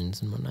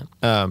 Westerns and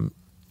whatnot.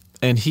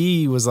 And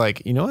he was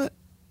like, you know what?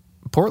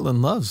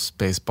 Portland loves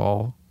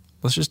baseball.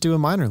 Let's just do a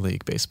minor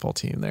league baseball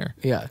team there.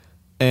 Yeah.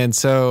 And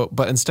so,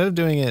 but instead of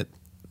doing it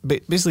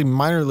basically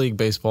minor league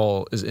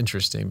baseball is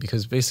interesting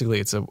because basically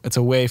it's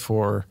a way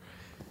for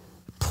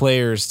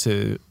players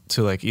to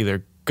like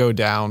either go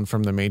down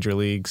from the major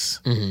leagues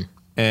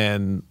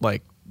and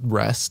like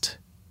rest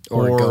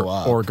Or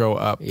go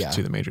up.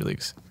 To the major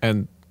leagues.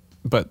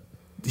 But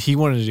he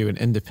wanted to do an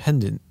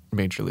independent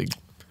major league.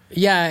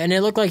 Yeah, and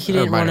it looked like he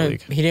didn't minor want league.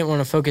 to. He didn't want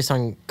to focus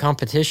on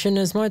competition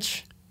as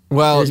much.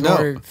 Well, It was no.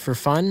 more for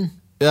fun.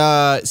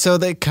 So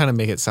they kind of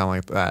make it sound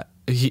like that.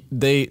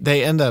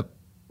 They end up.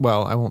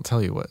 Well, I won't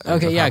tell you what. ends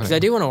Okay, up yeah, because I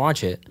happening. do want to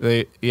watch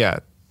it.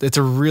 It's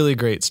a really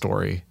great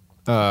story.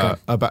 Okay.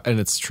 About, and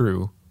it's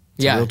true.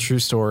 It's Yeah. a real true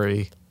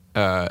story.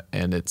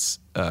 And it's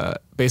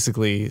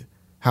basically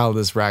how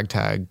this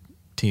ragtag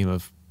team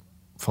of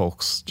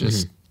folks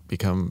just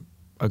become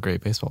a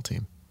great baseball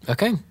team.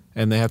 Okay,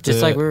 And they have just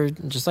to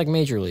like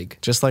Major League.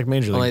 just like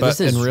Major League, Only but this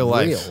is in real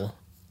life. real.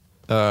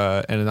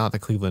 And not the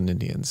Cleveland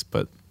Indians,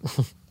 but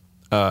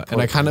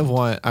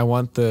and I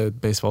want the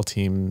baseball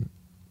team.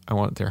 I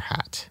want their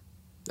hat.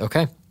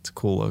 Okay, It's a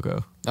cool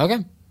logo,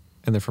 okay,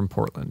 and they're from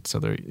Portland, so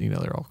they're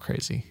all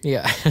crazy.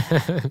 yeah.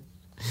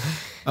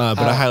 But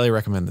I highly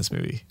recommend this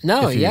movie.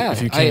 No, if you, yeah,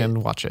 if you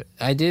can watch it.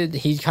 I did.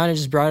 He kind of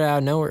just brought it out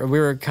of nowhere. We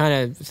were kind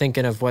of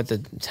thinking of what the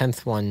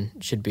 10th one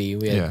should be.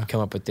 We had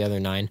come up with the other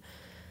 9.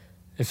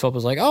 And Philip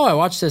was like, "Oh, I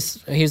watched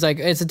this." He's like,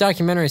 "It's a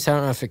documentary, so I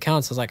don't know if it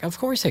counts." I was like, "Of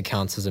course it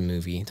counts as a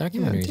movie.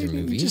 Documentaries are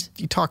movies."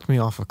 You talked me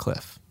off a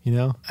cliff.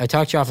 I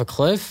talked you off a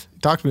cliff. You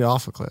talked me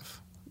off a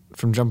cliff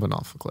from jumping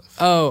off a cliff.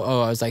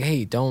 Oh, I was like,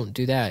 "Hey, don't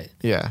do that.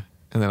 Yeah,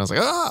 and then I was like,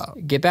 "Oh,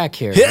 Get back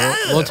here.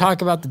 We'll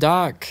talk about the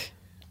doc.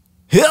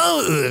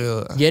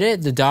 Get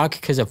it? The doc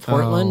because of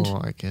Portland. Oh,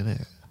 I get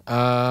it.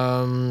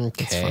 It's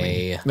Okay.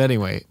 funny. But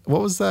anyway,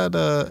 what was that?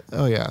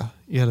 Oh yeah,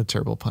 you had a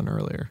terrible pun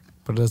earlier,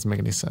 but it doesn't make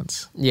any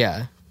sense.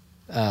 Yeah.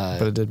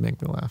 But it did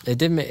make me laugh. It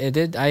did. It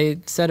did. I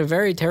said a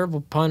very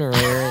terrible pun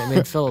earlier. And it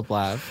made Philip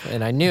laugh,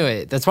 and I knew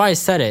it. That's why I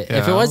said it.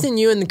 If it Yeah. wasn't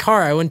you in the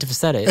car, I wouldn't have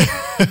said it.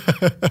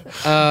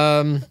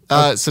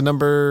 So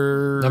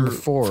number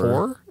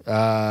 4.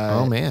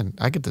 Oh man,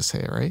 I get to say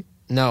it, right?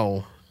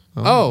 No.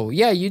 Oh,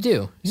 yeah, you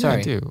do. Yeah, Sorry,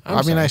 I do. I'm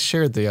I sorry.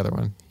 shared the other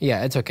one.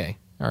 Yeah, it's okay.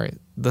 All right,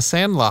 The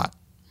Sandlot.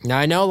 Now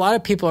I know a lot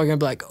of people are gonna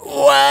be like,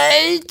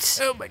 "What?"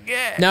 Oh my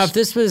gosh. Now, if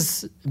this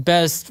was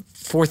best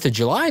 4th of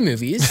July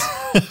movies,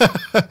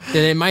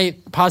 then it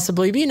might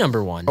possibly be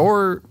number 1.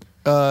 Or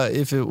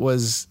if it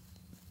was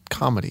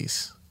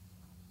comedies,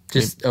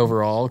 Just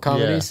overall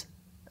comedies.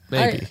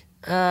 maybe.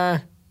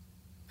 I-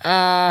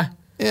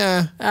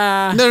 Yeah.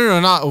 No,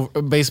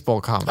 not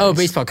baseball comedies. Oh,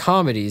 baseball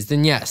comedies.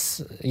 Then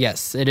yes,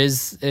 it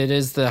is. It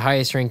is the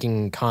highest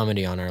ranking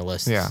comedy on our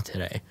list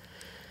today.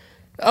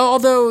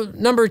 Although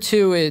number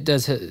 2, it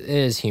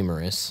is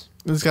humorous.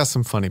 It's got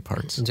some funny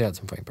parts. It's got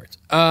some funny parts.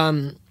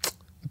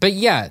 But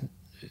yeah,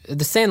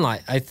 The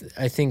Sandlot. I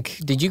think.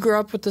 Did you grow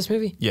up with this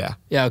movie? Yeah.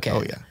 Yeah. Okay.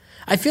 Oh yeah.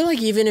 I feel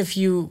like even if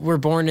you were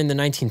born in the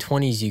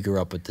 1920s, you grew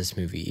up with this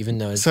movie, even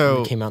though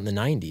it came out in the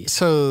 90s.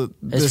 So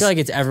I just feel like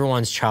it's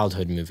everyone's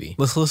childhood movie.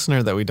 this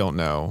listener that we don't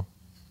know,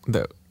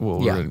 that will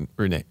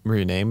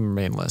remain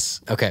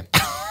nameless, Okay.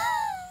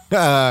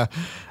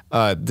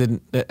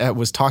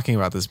 was talking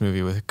about this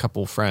movie with a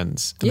couple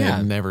friends and they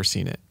had never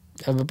seen it.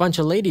 A bunch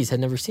of ladies had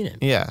never seen it.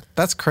 Yeah,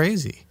 that's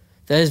crazy.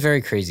 That is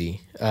very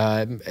crazy.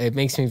 It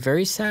makes me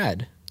very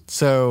sad.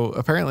 So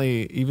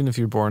apparently, even if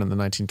you're born in the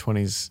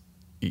 1920s,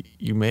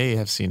 you may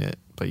have seen it,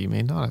 but you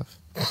may not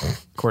have,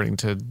 according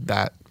to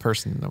that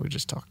person that we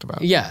just talked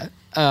about. Yeah.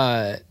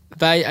 But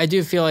I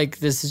do feel like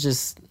this is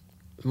just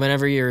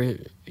whenever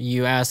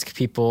you ask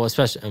people,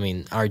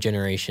 especially, our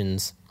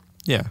generations,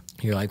 Yeah.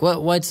 you're like,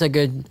 what's a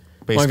good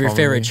one of your Baseball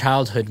favorite movie?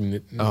 childhood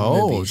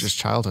movies? Just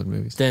childhood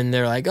movies. Then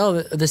they're like,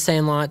 oh, the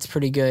Sandlot's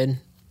pretty good.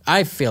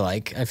 I feel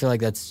like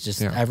that's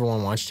just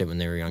everyone watched it when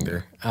they were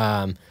younger.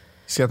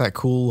 He's got that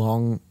cool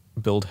long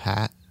billed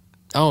hat.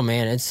 Oh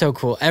man, it's so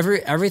cool.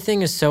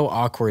 Everything is so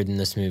awkward in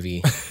this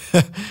movie,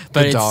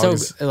 but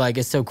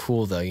it's so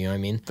cool though. You know what I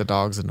mean? The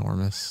dog's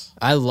enormous.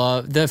 I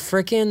love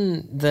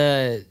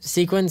the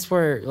sequence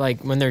where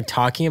when they're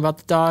talking about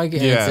the dog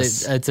and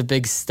it's a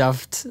big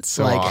stuffed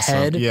So awesome.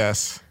 head.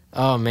 Yes.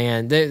 Oh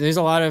man, there's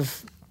a lot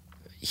of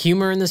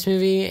humor in this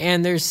movie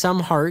and there's some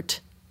heart.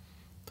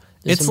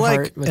 There's It's some like,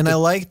 heart with and I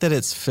like that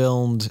it's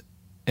filmed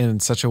in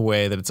such a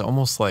way that it's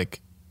almost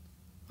like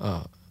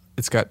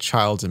it's got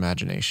child's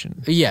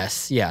imagination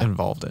yes, yeah.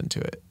 involved into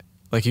it.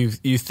 Like you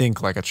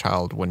think like a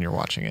child when you're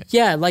watching it.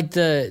 Yeah, like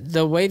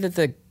the way that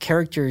the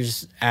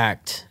characters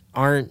act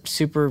aren't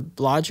super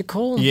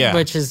logical,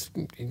 which is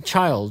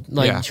child.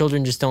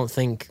 Children just don't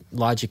think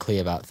logically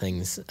about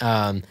things.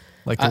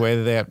 Like the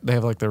way that they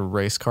have like the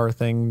race car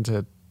thing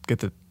to get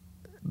the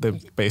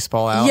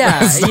baseball out.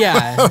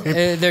 Yeah.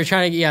 They're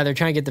trying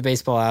to get the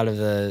baseball out of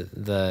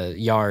the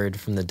yard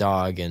from the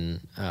dog, and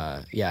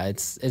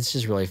it's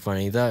just really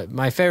funny.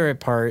 My favorite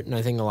part, and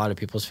I think a lot of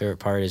people's favorite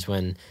part, is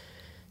when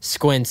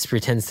Squints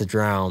pretends to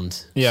drown.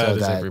 Yeah,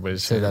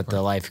 everybody's so favorite that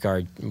the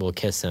lifeguard will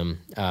kiss him,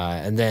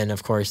 and then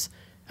of course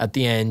at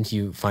the end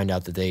you find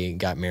out that they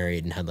got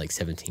married and had like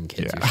 17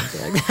 kids or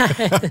something like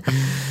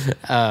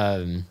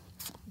that.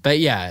 But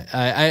yeah,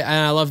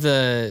 I love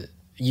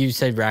you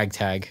said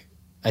ragtag,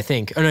 I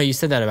think. Oh no, you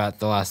said that about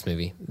the last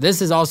movie.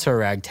 This is also a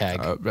ragtag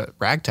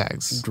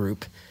Ragtags.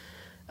 group.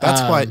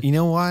 That's why, you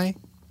know why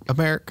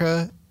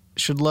America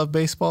should love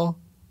baseball?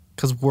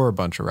 Because we're a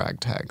bunch of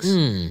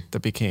ragtags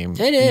that became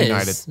It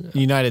is.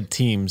 United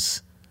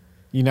Teams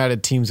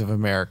of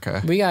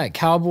America. We got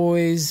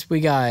cowboys, we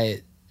got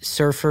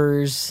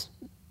surfers,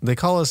 They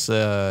call us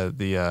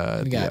we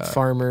got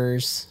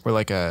farmers. we're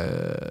like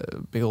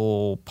a big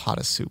old pot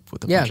of soup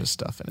with a Yeah. bunch of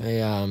stuff in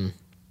it. A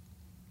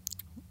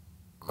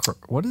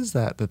What is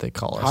that they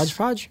call us?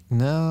 hodgepodge?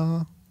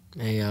 No,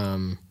 A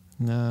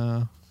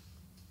no,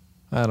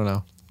 I don't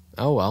know.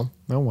 oh well.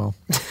 Oh well.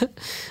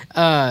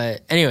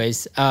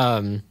 Anyways,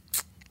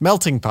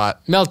 Melting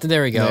pot. melted.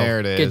 There we go. There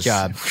it is. Good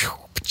job.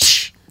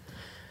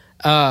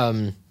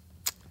 And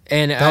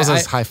That was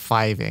us high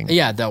fiving.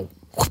 yeah, that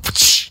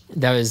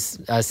was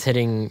us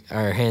hitting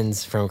our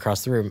hands from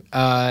across the room.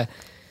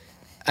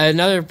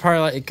 Another part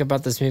I like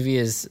about this movie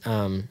is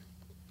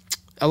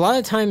a lot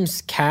of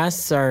times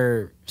casts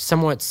are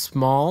somewhat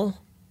small.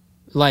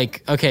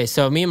 Like, okay,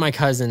 so me and my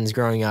cousins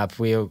growing up,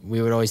 we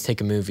would always take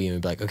a movie and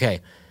we'd be like,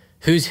 okay,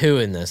 who's who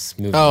in this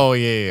movie? Oh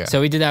yeah.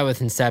 So we did that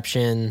with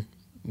Inception.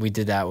 We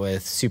did that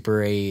with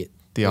Super 8.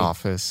 The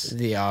Office.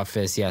 The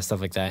Office, yeah,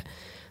 stuff like that.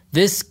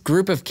 This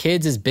group of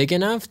kids is big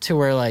enough to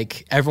where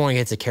like everyone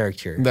gets a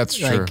character. That's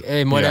true. Like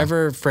in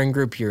whatever friend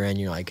group you're in,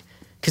 you're like,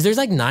 because there's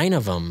like 9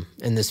 of them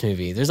in this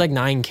movie. There's like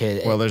 9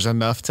 kids. Well, there's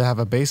enough to have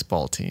a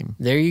baseball team.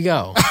 There you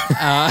go.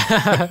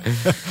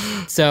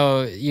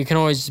 So you can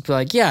always just be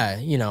like, yeah,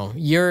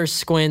 you're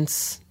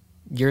Squints,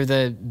 you're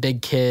the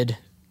big kid,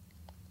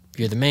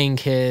 you're the main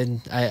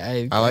kid.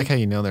 I like how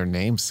you know their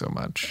names so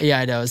much. Yeah,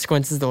 I know.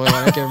 Squints is the only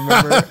one I can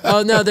remember.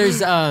 Oh no, there's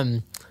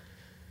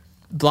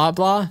Blah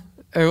Blah.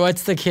 Or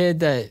what's the kid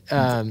that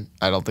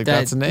I don't think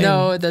that's a name.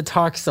 No, that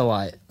talks a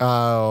lot.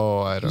 Oh,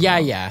 I don't know.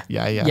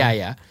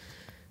 Yeah.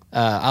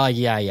 I like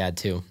yeah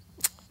too.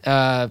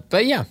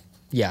 But yeah.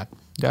 Yeah.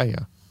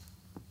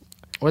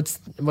 What's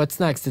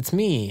next? It's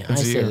me. I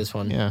say this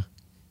one. Yeah.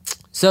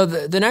 So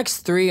the next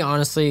 3,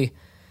 honestly,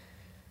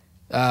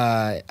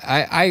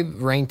 I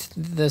ranked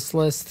this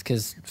list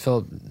because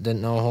Philip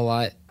didn't know a whole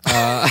lot,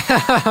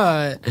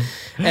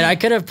 and I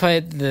could have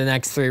put the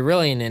next 3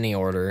 really in any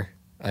order.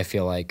 I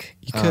feel like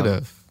You could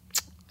have.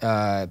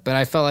 but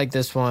I felt like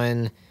this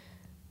one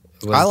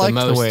was the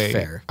most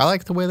fair. I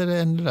like the way that it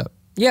ended up.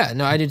 Yeah,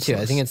 no, I did too.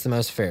 I think it's the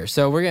most fair.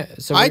 So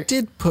I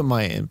did put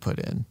my input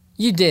in.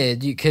 You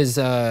did because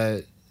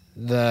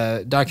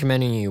the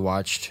documentary you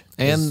watched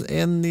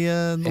And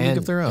the League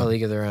of Their Own. A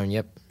League of Their Own.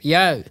 Yep.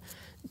 Yeah.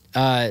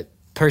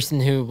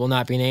 Person who will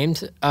not be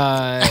named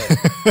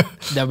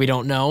that we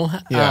don't know.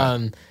 Yeah.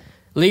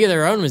 League of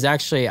Their Own was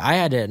actually I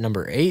had it at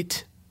number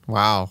 8.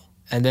 Wow.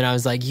 And then I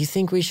was like, you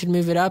think we should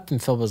move it up?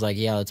 And Phil was like,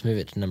 yeah, let's move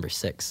it to number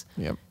 6.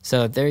 Yep.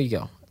 So there you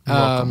go.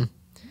 Welcome.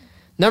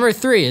 Number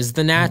 3 is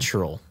The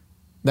Natural.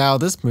 Now,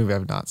 this movie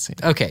I've not seen.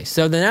 Okay,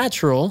 so The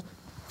Natural,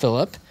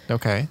 Philip,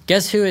 Okay.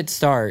 guess who it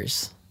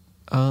stars?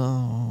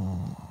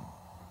 Oh.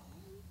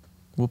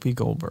 Whoopi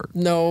Goldberg.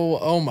 No,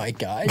 oh my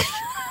gosh.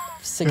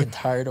 I'm sick and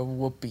tired of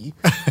Whoopi.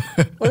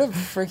 What a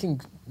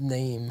freaking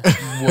name,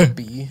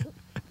 Whoopi.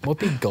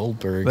 Whoopi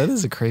Goldberg. That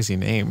is a crazy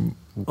name.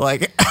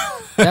 Like,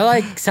 That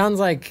like sounds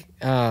like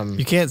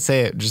you can't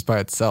say it just by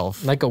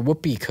itself. like a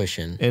whoopee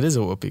cushion. It is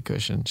a whoopee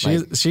cushion.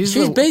 Like,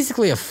 She's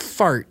basically a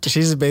fart.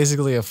 She's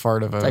basically a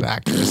fart of an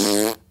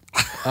actress.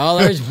 Oh,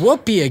 there's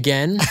Whoopi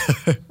again.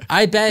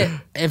 I bet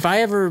if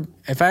I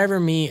ever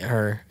meet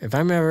her, if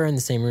I'm ever in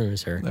the same room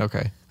as her,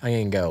 Okay. I'm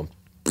gonna go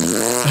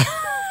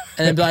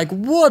and then be like,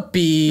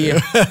 Whoopi.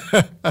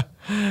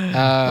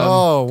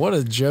 Oh, what a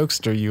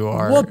jokester you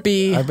are.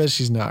 Whoopi. I bet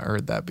she's not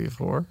heard that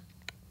before.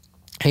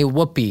 Hey,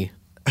 Whoopi.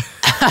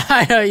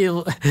 I know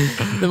you.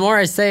 The more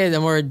I say it, the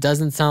more it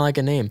doesn't sound like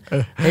a name.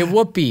 Hey,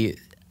 Whoopi.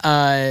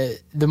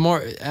 The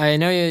more I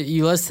know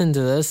you listen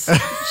to this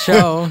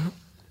show,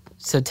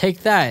 so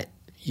take that,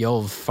 you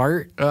old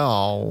fart.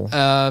 Oh.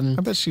 I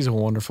bet she's a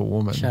wonderful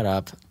woman. Shut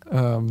up.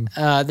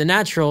 The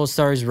Natural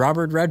stars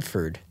Robert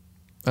Redford.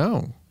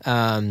 Oh.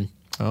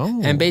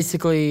 Oh. And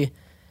basically,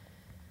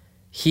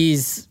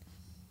 he's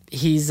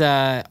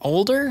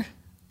older,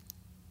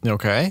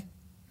 Okay.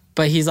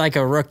 but he's like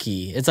a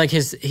rookie. It's like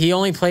he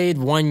only played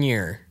 1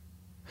 year.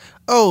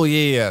 Oh,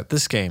 yeah.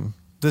 This game.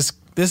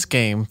 This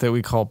game that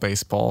we call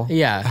baseball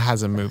Yeah.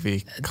 has a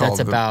movie called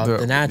about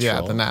The Natural.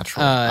 Yeah, The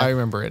Natural. I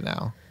remember it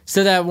now.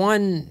 So that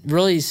one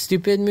really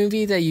stupid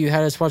movie that you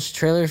had us watch the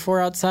trailer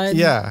for outside?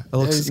 Yeah, it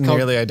looks was called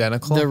nearly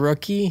identical. The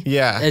Rookie?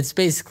 Yeah. It's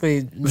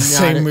basically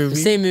same movie.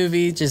 Same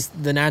movie,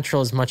 just The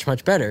Natural is much,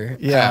 much better.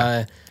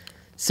 Yeah.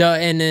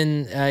 And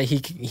then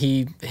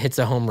he hits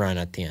a home run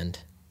at the end.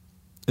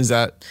 Is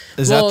that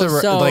and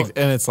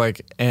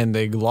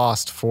they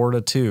lost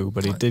 4-2,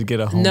 but he did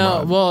get a home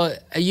run. Well,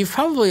 you've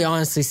probably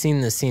honestly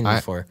seen this scene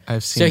before.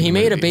 I've seen So he the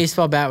made a movie.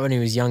 baseball bat when he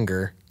was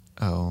younger,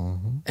 Oh.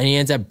 and he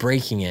ends up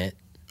breaking it.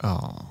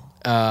 Oh.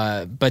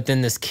 But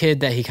then this kid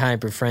that he kind of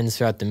befriends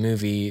throughout the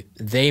movie,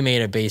 they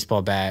made a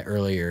baseball bat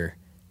earlier,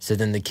 So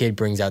then the kid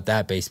brings out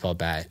that baseball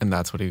bat. And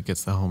that's what he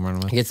gets the home run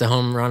with. He gets a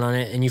home run on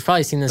it. And you've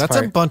probably seen this That's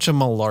part. a bunch of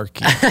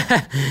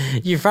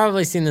malarkey. You've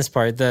probably seen this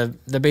part.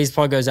 The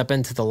baseball goes up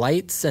into the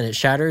lights and it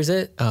shatters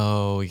it.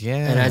 Oh,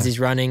 yeah. And as he's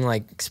running,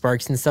 like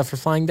sparks and stuff are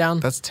flying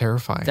down. That's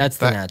terrifying. That's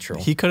the natural.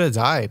 He could have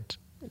died.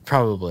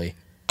 Probably.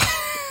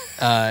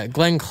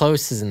 Glenn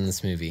Close is in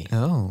this movie.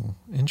 Oh,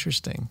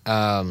 interesting.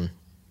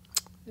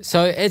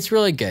 So it's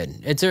really good.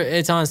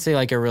 It's honestly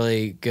like a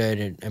really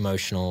good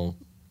emotional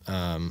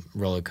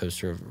roller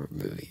coaster of a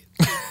movie.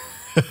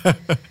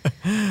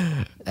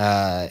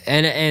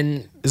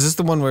 And Is this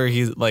the one where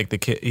he's like the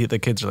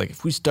kids are like,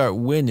 if we start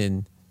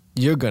winning,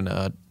 you're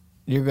gonna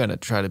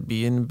try to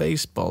be in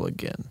baseball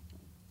again?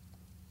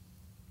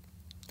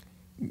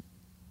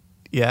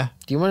 Yeah.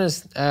 do you want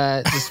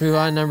to just move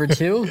on number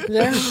 2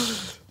 there?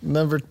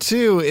 Number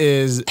 2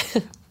 is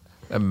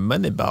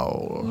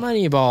Moneyball.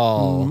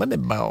 Moneyball.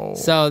 Moneyball.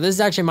 So this is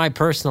actually my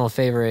personal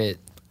favorite.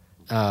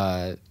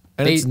 And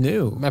it's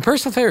new. My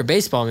personal favorite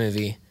baseball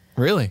movie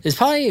Really?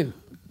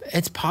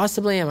 it's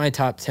possibly at my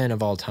top 10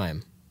 of all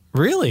time.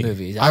 Really?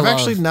 Movies. I've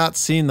actually not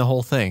seen the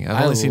whole thing.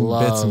 I've only seen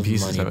bits and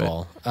pieces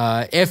Moneyball.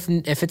 of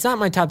it. If it's not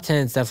my top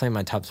 10, it's definitely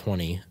my top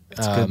 20.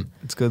 It's good.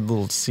 It's good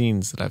little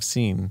scenes that I've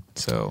seen.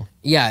 So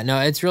Yeah, no,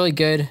 it's really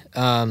good.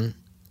 And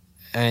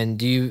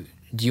do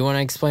you want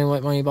to explain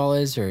what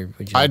Moneyball is, or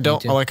would you? I like me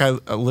don't to? like.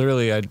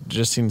 I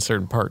just seen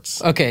certain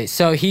parts. Okay,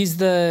 so he's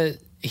the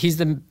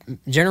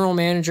general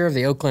manager of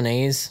the Oakland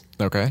A's,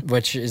 Okay.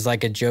 which is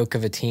like a joke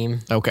of a team.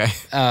 Okay.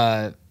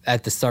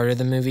 At the start of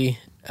the movie.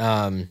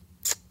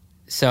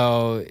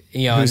 So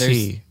Who's there's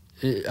he?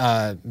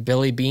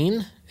 Billy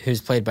Bean, who's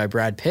played by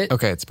Brad Pitt.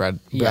 Okay, it's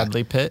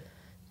Bradley Pitt.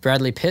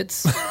 Bradley Pitts.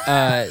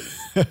 So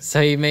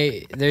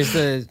there's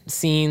the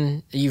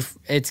scene.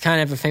 It's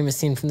kind of a famous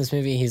scene from this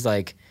movie. He's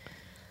like,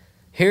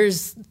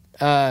 "Here's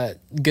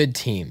good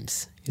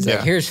teams." He's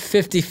like, "Here's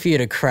 50 feet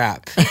of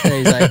crap." And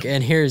he's like,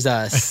 "And here's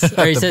us."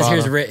 Or he says,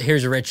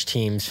 "Here's rich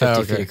teams,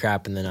 50 feet of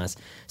crap, and then us."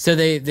 So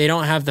they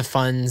don't have the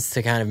funds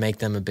to kind of make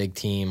them a big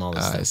team. All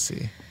this stuff. I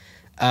see.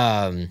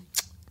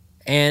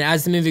 And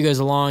as the movie goes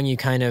along,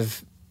 it shows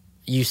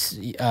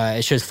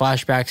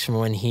flashbacks from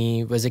when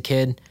he was a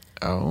kid.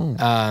 Oh.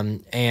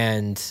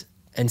 And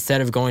instead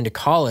of going to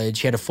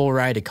college, he had a full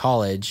ride to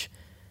college.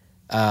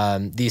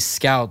 These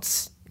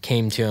scouts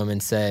came to him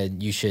and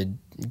said, "You should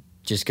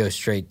just go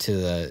straight to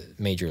the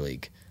major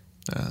league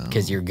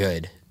because you're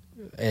good."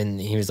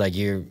 And he was like,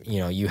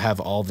 you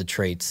have all the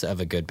traits of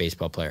a good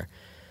baseball player."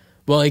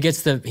 Well,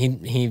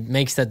 he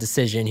makes that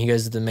decision. He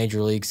goes to the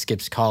major league,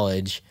 skips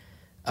college,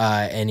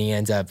 and he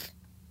ends up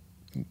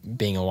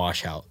being a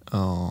washout.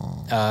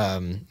 Oh.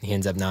 He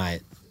ends up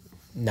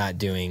not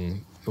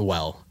doing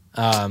well.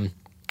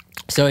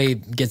 So he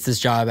gets this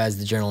job as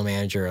the general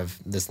manager of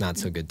this not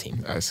so good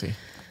team. I see.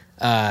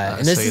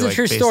 And this is a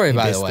true story,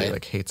 by the way.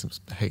 Like hates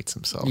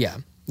himself. Yeah,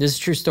 this is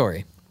a true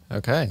story.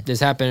 Okay.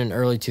 This happened in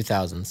early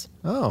 2000s.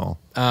 Oh.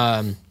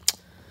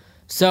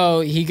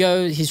 So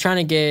he's trying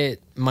to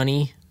get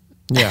money.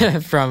 Yeah.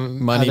 From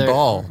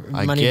Moneyball.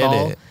 I get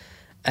it.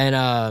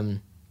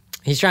 And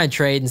he's trying to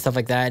trade and stuff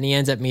like that. And he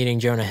ends up meeting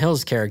Jonah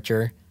Hill's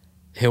character,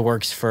 who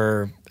works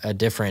for a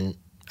different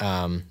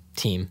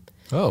team.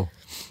 Oh.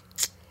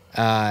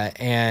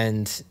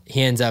 And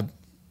he ends up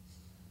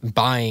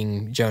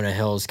buying Jonah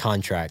Hill's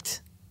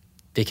contract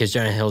because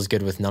Jonah Hill's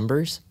good with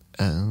numbers.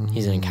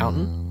 He's an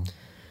accountant.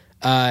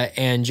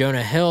 And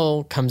Jonah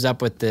Hill comes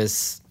up with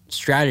this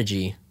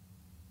strategy.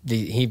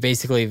 He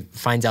basically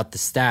finds out the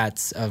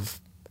stats of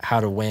how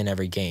to win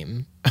every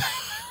game.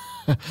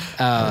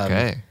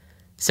 Okay.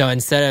 So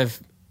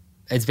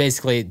it's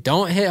basically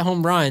don't hit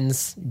home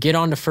runs, get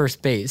onto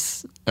first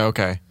base.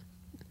 Okay.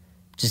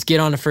 Just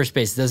get onto first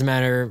base. It doesn't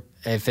matter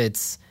if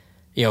it's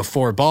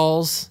 4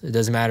 balls. It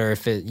doesn't matter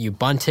if you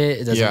bunt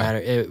it. It doesn't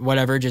matter.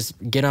 Whatever. Just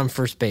get on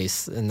first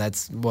base, and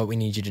that's what we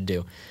need you to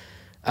do.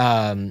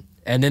 And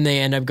then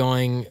they end up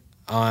going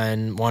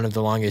on one of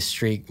the longest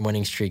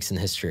winning streaks in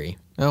history.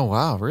 Oh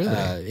wow!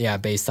 Really? Yeah,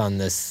 based on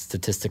this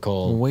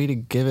statistical. Way to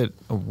give it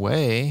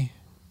away.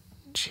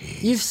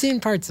 Jeez. You've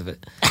seen parts of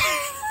it.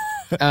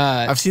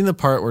 I've seen the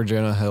part where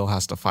Jonah Hill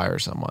has to fire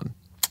someone.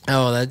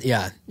 Oh,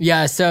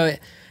 yeah. So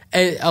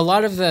a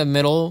lot of the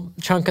middle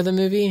chunk of the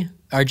movie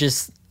are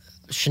just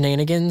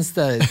shenanigans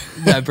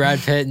that Brad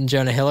Pitt and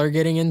Jonah Hill are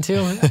getting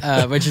into,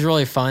 which is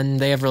really fun.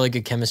 They have really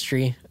good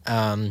chemistry.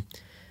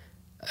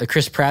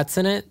 Chris Pratt's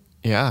in it.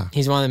 Yeah.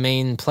 He's one of the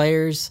main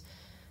players.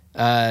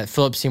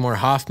 Philip Seymour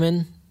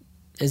Hoffman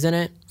is in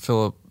it.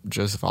 Philip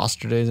Joseph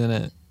Osterday's in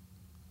it.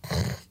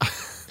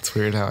 It's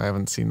weird how I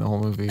haven't seen the whole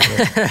movie.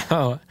 But...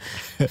 Oh,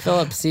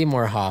 Philip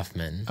Seymour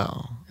Hoffman.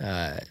 Oh.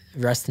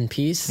 Rest in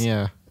peace.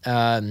 Yeah.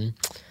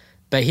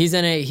 But he's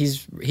in it.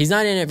 He's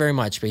not in it very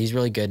much, but he's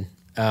really good.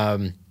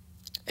 And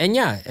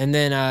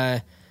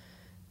then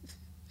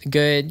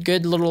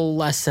good little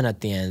lesson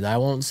at the end. I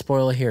won't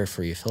spoil it here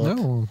for you, Philip.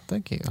 No,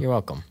 thank you. You're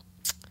welcome.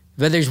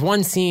 But there's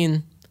one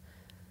scene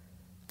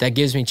that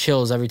gives me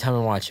chills every time I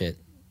watch it.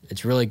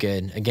 It's really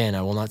good. Again,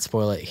 I will not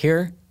spoil it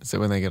here. Is it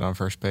when they get on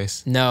first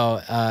base?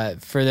 No,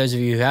 for those of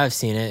you who have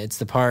seen it, it's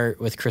the part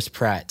with Chris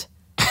Pratt.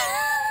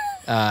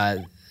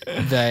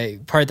 The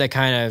part that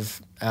kind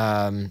of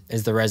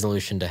is the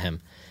resolution to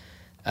him.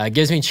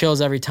 Gives me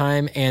chills every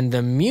time. And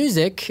the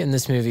music in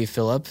this movie,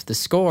 Philip, the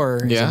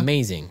score is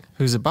amazing.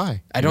 Who's it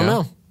by? I don't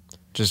know.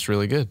 Just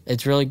really good.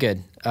 It's really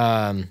good.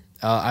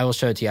 I will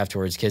show it to you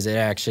afterwards because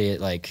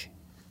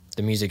the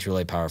music's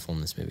really powerful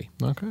in this movie.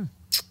 Okay.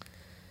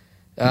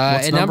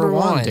 What's at number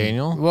one,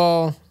 Daniel?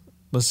 Well,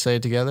 let's say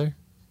it together.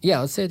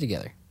 Yeah, let's say it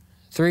together.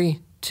 3,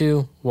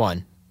 2,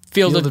 1.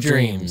 Field of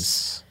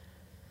Dreams.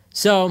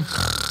 So,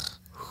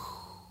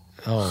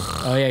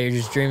 oh yeah, you're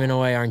just dreaming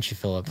away, aren't you,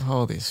 Philip?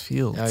 Oh, these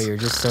fields. Oh, you're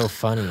just so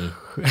funny.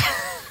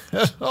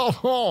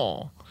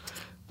 Oh,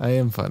 I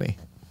am funny.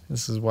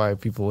 This is why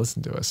people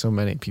listen to us. So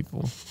many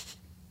people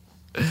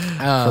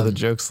for the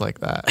jokes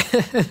like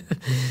that.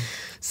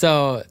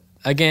 So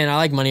again, I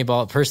like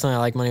Moneyball. Personally, I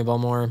like Moneyball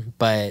more,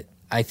 but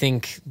I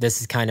think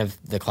this is kind of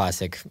the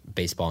classic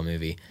baseball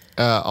movie.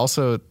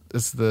 Also,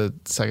 it's the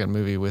second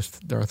movie with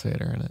Darth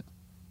Vader in it.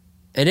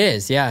 It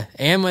is, yeah,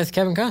 and with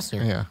Kevin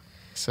Costner. Yeah,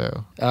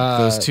 so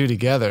those two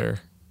together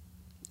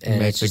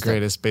make the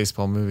greatest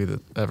baseball movie that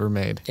ever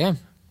made. Yeah,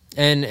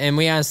 and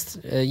we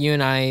asked you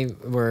and I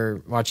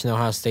were watching the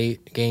Ohio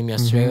State game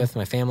yesterday with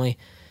my family.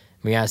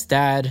 We asked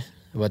Dad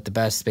what the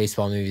best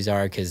baseball movies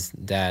are because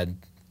Dad,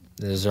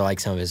 those are like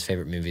some of his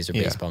favorite movies or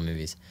baseball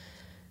movies,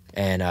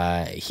 and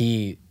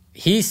he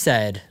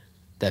said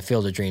that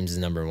Field of Dreams is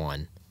number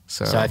one.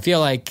 So I feel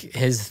like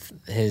his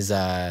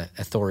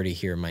authority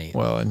here might.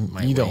 Well, and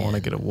might you don't want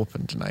to get a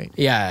whooping tonight.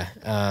 Yeah.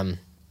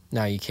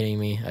 No, are you kidding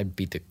me? I'd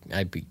beat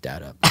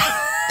Dad up.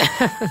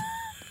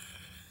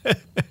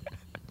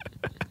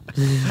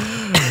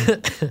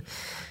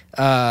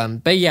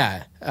 But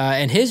yeah,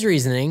 and his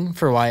reasoning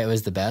for why it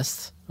was the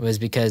best was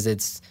because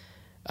it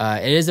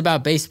is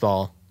about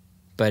baseball,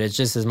 but it's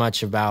just as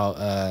much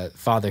about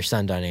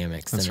father-son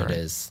dynamics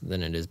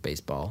than it is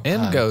baseball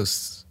and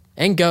ghosts.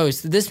 And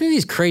ghosts. This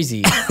movie's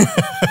crazy.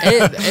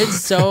 It's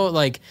so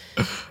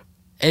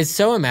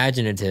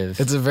imaginative.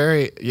 It's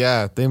they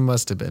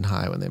must have been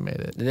high when they made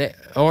it.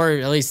 Or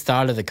at least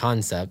thought of the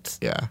concept.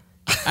 Yeah.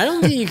 I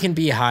don't think you can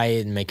be high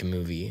and make a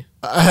movie.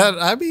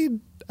 I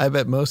mean, I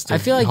bet most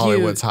of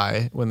Hollywood's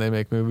high when they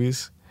make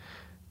movies.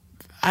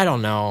 I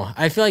don't know.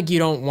 I feel like you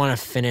don't want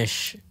to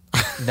finish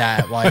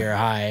that while you're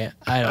high.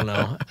 I don't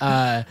know.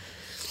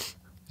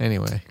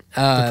 Anyway,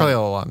 they're probably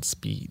all on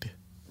speed.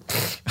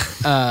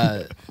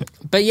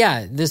 But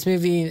yeah, this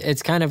movie,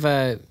 it's kind of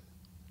a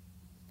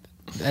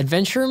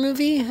adventure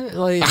movie.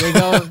 Like they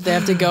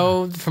have to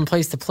go from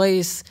place to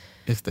place.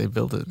 If they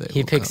build it,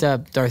 he picks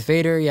up Darth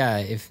Vader. Yeah,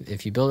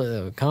 if you build it,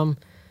 they will come.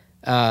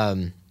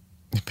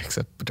 He picks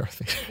up Darth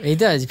Vader. He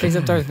does. He picks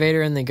up Darth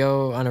Vader, and they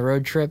go on a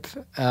road trip.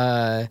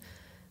 And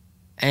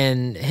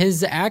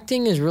his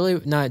acting is really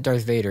not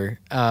Darth Vader.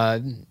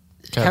 Kevin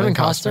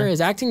Costner.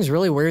 His acting is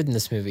really weird in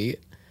this movie.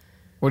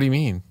 What do you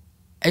mean?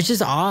 It's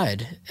just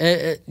odd.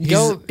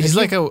 He's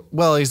like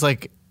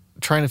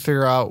trying to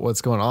figure out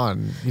what's going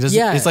on. He doesn't.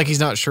 Yeah. It's like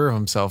he's not sure of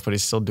himself, but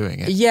he's still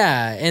doing it.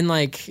 Yeah, and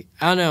like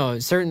I don't know,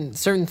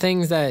 certain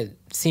things that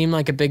seem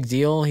like a big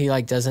deal, he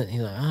like doesn't. He's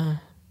like,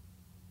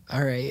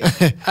 all right.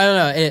 I don't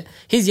know.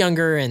 He's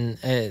younger and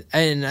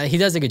he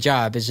does a good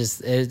job. It's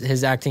just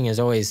his acting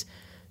has always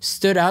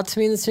stood out to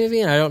me in this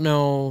movie, and I don't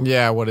know.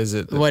 Yeah, what is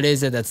it? What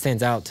is it that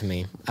stands out to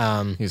me?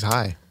 He's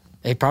high.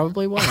 He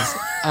probably was.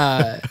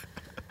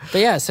 But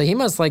yeah, so he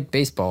must like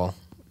baseball.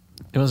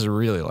 He must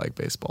really like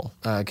baseball.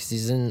 Because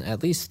he's in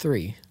at least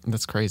 3.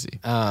 That's crazy.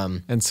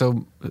 And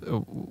so,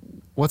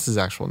 what's his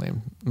actual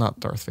name? Not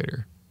Darth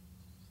Vader.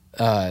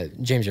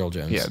 James Earl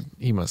Jones. Yeah,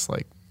 he must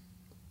like.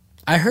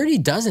 I heard he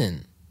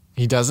doesn't.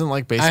 He doesn't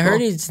like baseball? I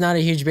heard he's not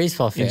a huge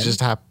baseball fan. He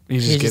just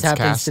happens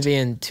cast. to be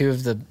in two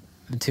of the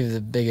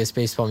biggest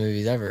baseball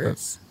movies ever.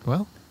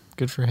 Well,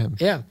 good for him.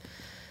 Yeah.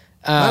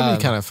 That'd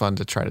be kind of fun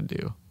to try to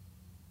do.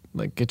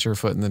 Like, get your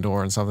foot in the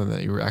door in something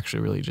that you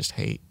actually really just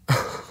hate.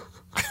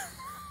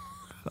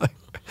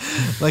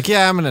 like,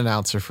 yeah, I'm an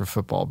announcer for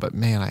football, but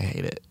man, I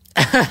hate it.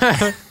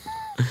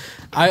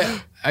 Are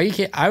you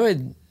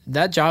kidding?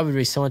 That job would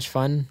be so much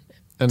fun.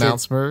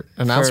 Announcer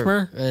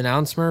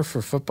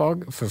for football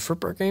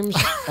games.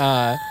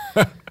 Yeah,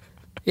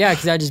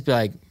 because I'd be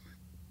like,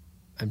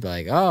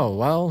 oh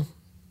well,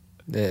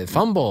 the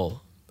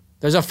fumble.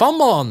 There's a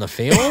fumble on the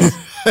field.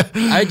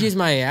 I'd use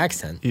my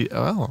accent.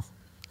 Well,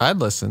 I'd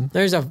listen.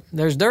 There's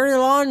dirty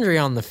laundry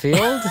on the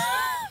field.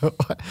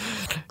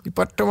 You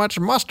put too much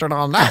mustard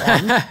on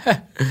that one.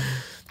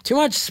 Too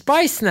much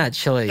spice in that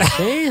chili,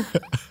 see?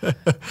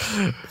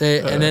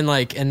 And then,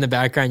 like, in the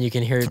background, you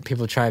can hear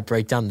people try to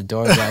break down the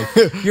door. Like,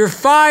 you're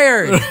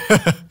fired!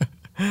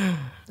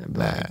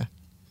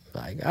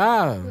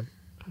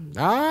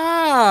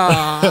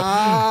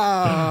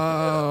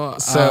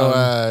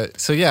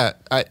 So yeah,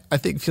 I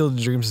think Field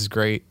of Dreams is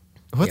great.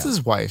 What's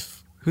his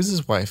wife? Who's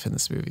his wife in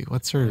this movie?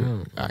 What's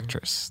her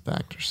actress? The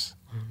actress.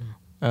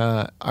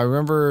 I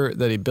remember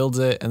that he builds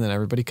it, and then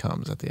everybody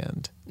comes at the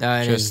end.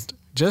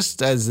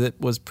 just as it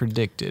was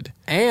predicted.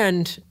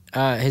 And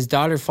his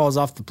daughter falls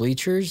off the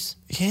bleachers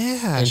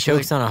Yeah. and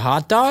chokes on a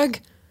hot dog.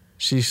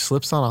 She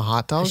slips on a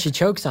hot dog? She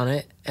chokes on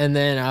it. And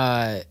then,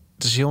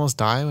 Does she almost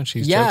die when she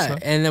chokes yeah. on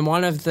it? And then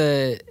one of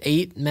the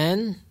 8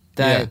 men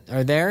that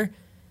are there,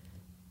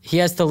 he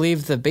has to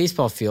leave the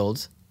baseball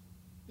field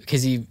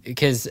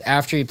because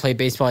after he played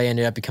baseball, he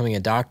ended up becoming a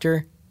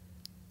doctor.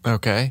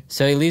 Okay.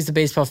 So he leaves the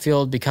baseball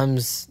field,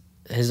 becomes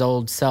his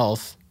old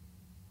self,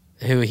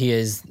 who he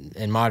is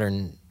in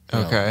modern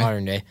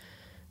day.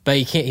 But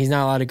he's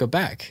not allowed to go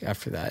back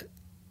after that.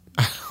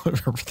 I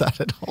don't remember that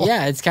at all.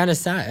 Yeah, it's kind of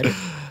sad.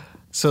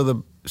 So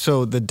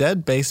the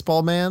dead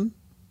baseball man,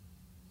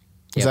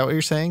 is Yep. that what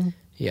you're saying?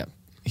 Yeah.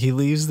 He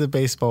leaves the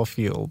baseball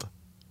field.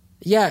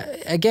 Yeah,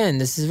 again,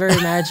 this is a very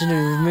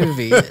imaginative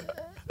movie.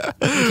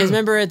 Because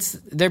remember,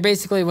 they're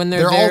basically, when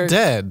they're there, all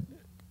dead.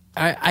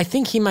 I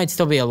think he might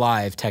still be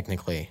alive,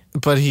 technically.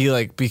 But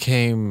he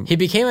became... He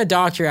became a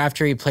doctor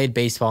after he played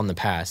baseball in the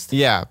past.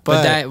 Yeah,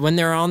 But that when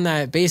they're on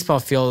that baseball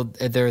field,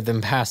 they're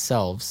them past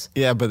selves.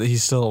 Yeah, but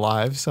he's still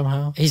alive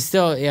somehow? He's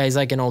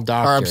like an old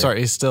doctor. Or I'm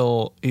sorry,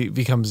 he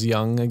becomes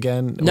young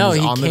again when No,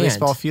 he's he on can't. the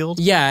baseball field?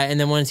 Yeah, and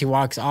then once he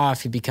walks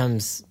off, he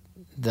becomes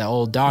the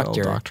old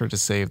doctor. The old doctor to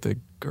save the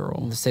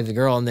girl. To save the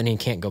girl, and then he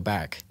can't go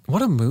back.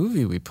 What a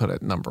movie we put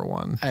at number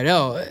 1. I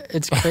know,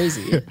 it's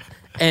crazy.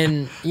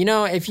 And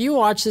if you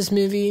watch this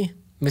movie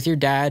with your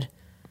dad,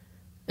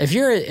 if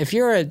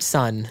you're a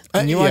son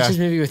and you watch this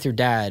movie with your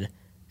dad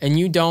and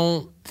you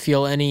don't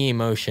feel any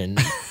emotion,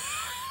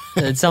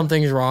 then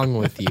something's wrong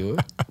with you.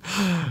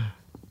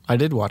 I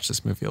did watch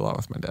this movie a lot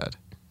with my dad.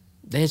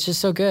 It's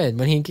just so good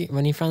when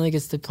he finally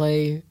gets to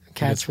play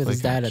catch with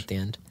his dad at the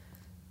end.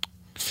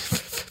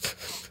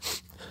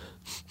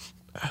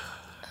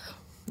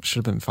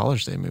 Should have been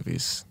Father's Day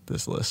movies,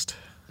 this list.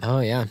 Oh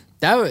yeah,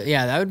 that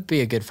would be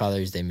a good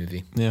Father's Day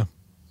movie. Yeah.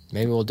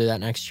 Maybe we'll do that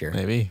next year.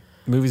 Maybe.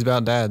 Movies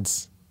about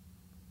dads.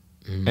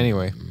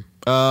 Anyway.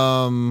 You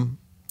know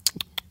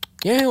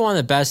who one of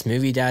the best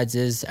movie dads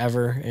is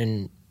ever,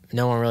 and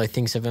no one really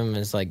thinks of him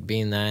as like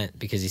being that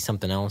because he's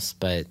something else,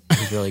 but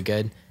he's really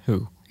good.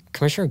 Who?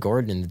 Commissioner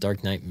Gordon in the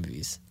Dark Knight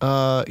movies.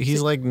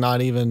 He's like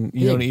not even,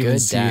 you don't even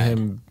see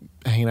him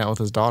hanging out with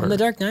his daughter. In the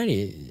Dark Knight,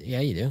 yeah,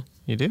 you do.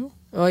 You do?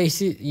 Well, you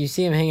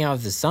see him hanging out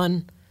with his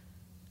son.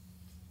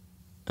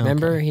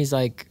 Remember, he's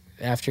like,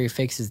 after he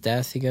fakes his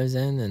death, he goes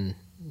in and...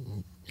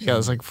 Yeah, it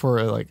was like for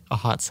a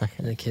hot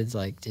second. And the kid's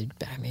like, did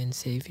Batman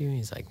save you? And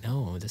he's like,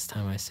 no, this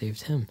time I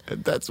saved him.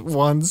 That's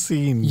one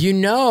scene.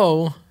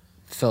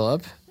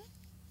 Philip,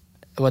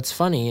 what's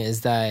funny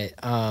is that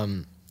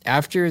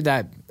after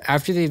the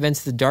events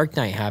of the Dark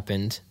Knight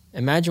happened,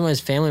 imagine what his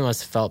family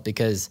must have felt,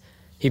 because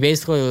he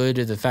basically alluded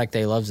to the fact that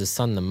he loves his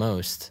son the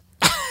most.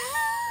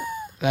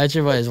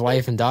 Imagine what his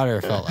wife and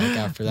daughter felt like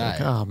after that.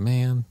 Oh,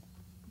 man.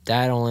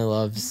 Dad only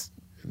loves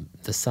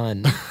the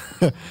son.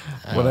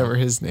 Whatever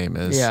his name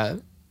is. Yeah.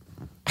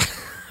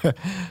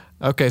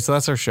 Okay, so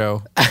that's our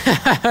show.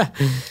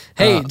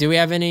 Hey, do we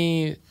have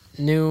any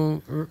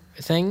new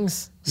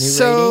things?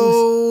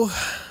 New ratings?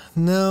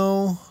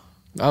 No.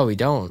 Oh, we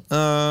don't.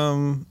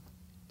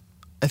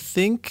 I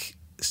think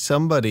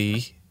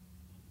somebody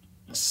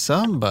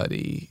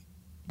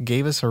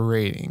gave us a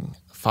rating,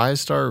 a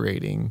 5-star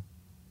rating,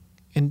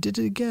 and did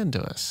it again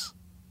to us.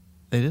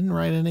 They didn't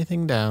write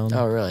anything down.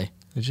 Oh, really?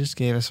 They just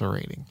gave us a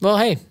rating. Well,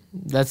 hey,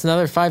 that's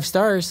another 5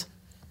 stars.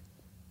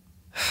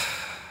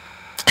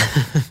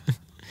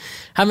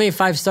 How many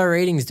 5-star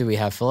ratings do we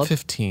have, Philip?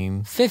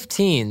 15.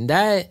 15.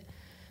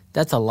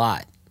 That's a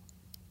lot.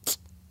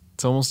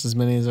 It's almost as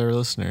many as our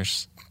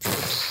listeners.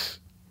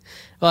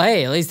 Well,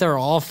 hey, at least they're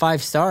all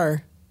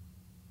 5-star.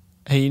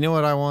 Hey, you know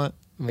what I want?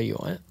 What do you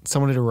want?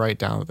 Somebody to write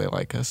down that they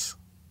like us.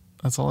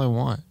 That's all I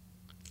want.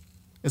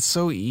 It's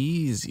so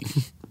easy.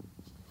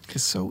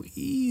 It's so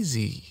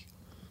easy.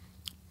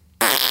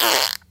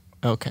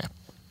 Okay.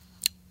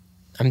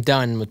 I'm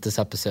done with this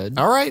episode.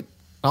 All right.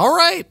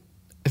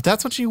 If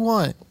that's what you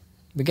want.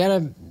 We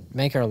gotta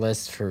make our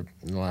list for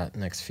the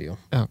next few.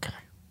 Okay.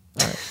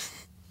 All right.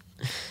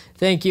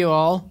 Thank you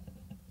all.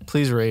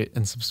 Please rate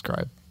and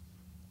subscribe.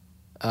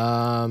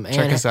 And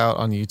Check us out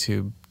on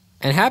YouTube.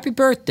 And happy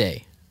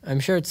birthday. I'm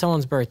sure it's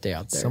someone's birthday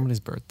out there. Somebody's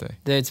birthday.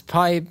 It's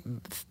probably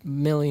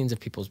millions of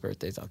people's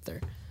birthdays out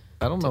there.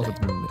 I don't know if it's...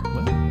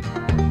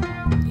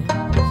 What?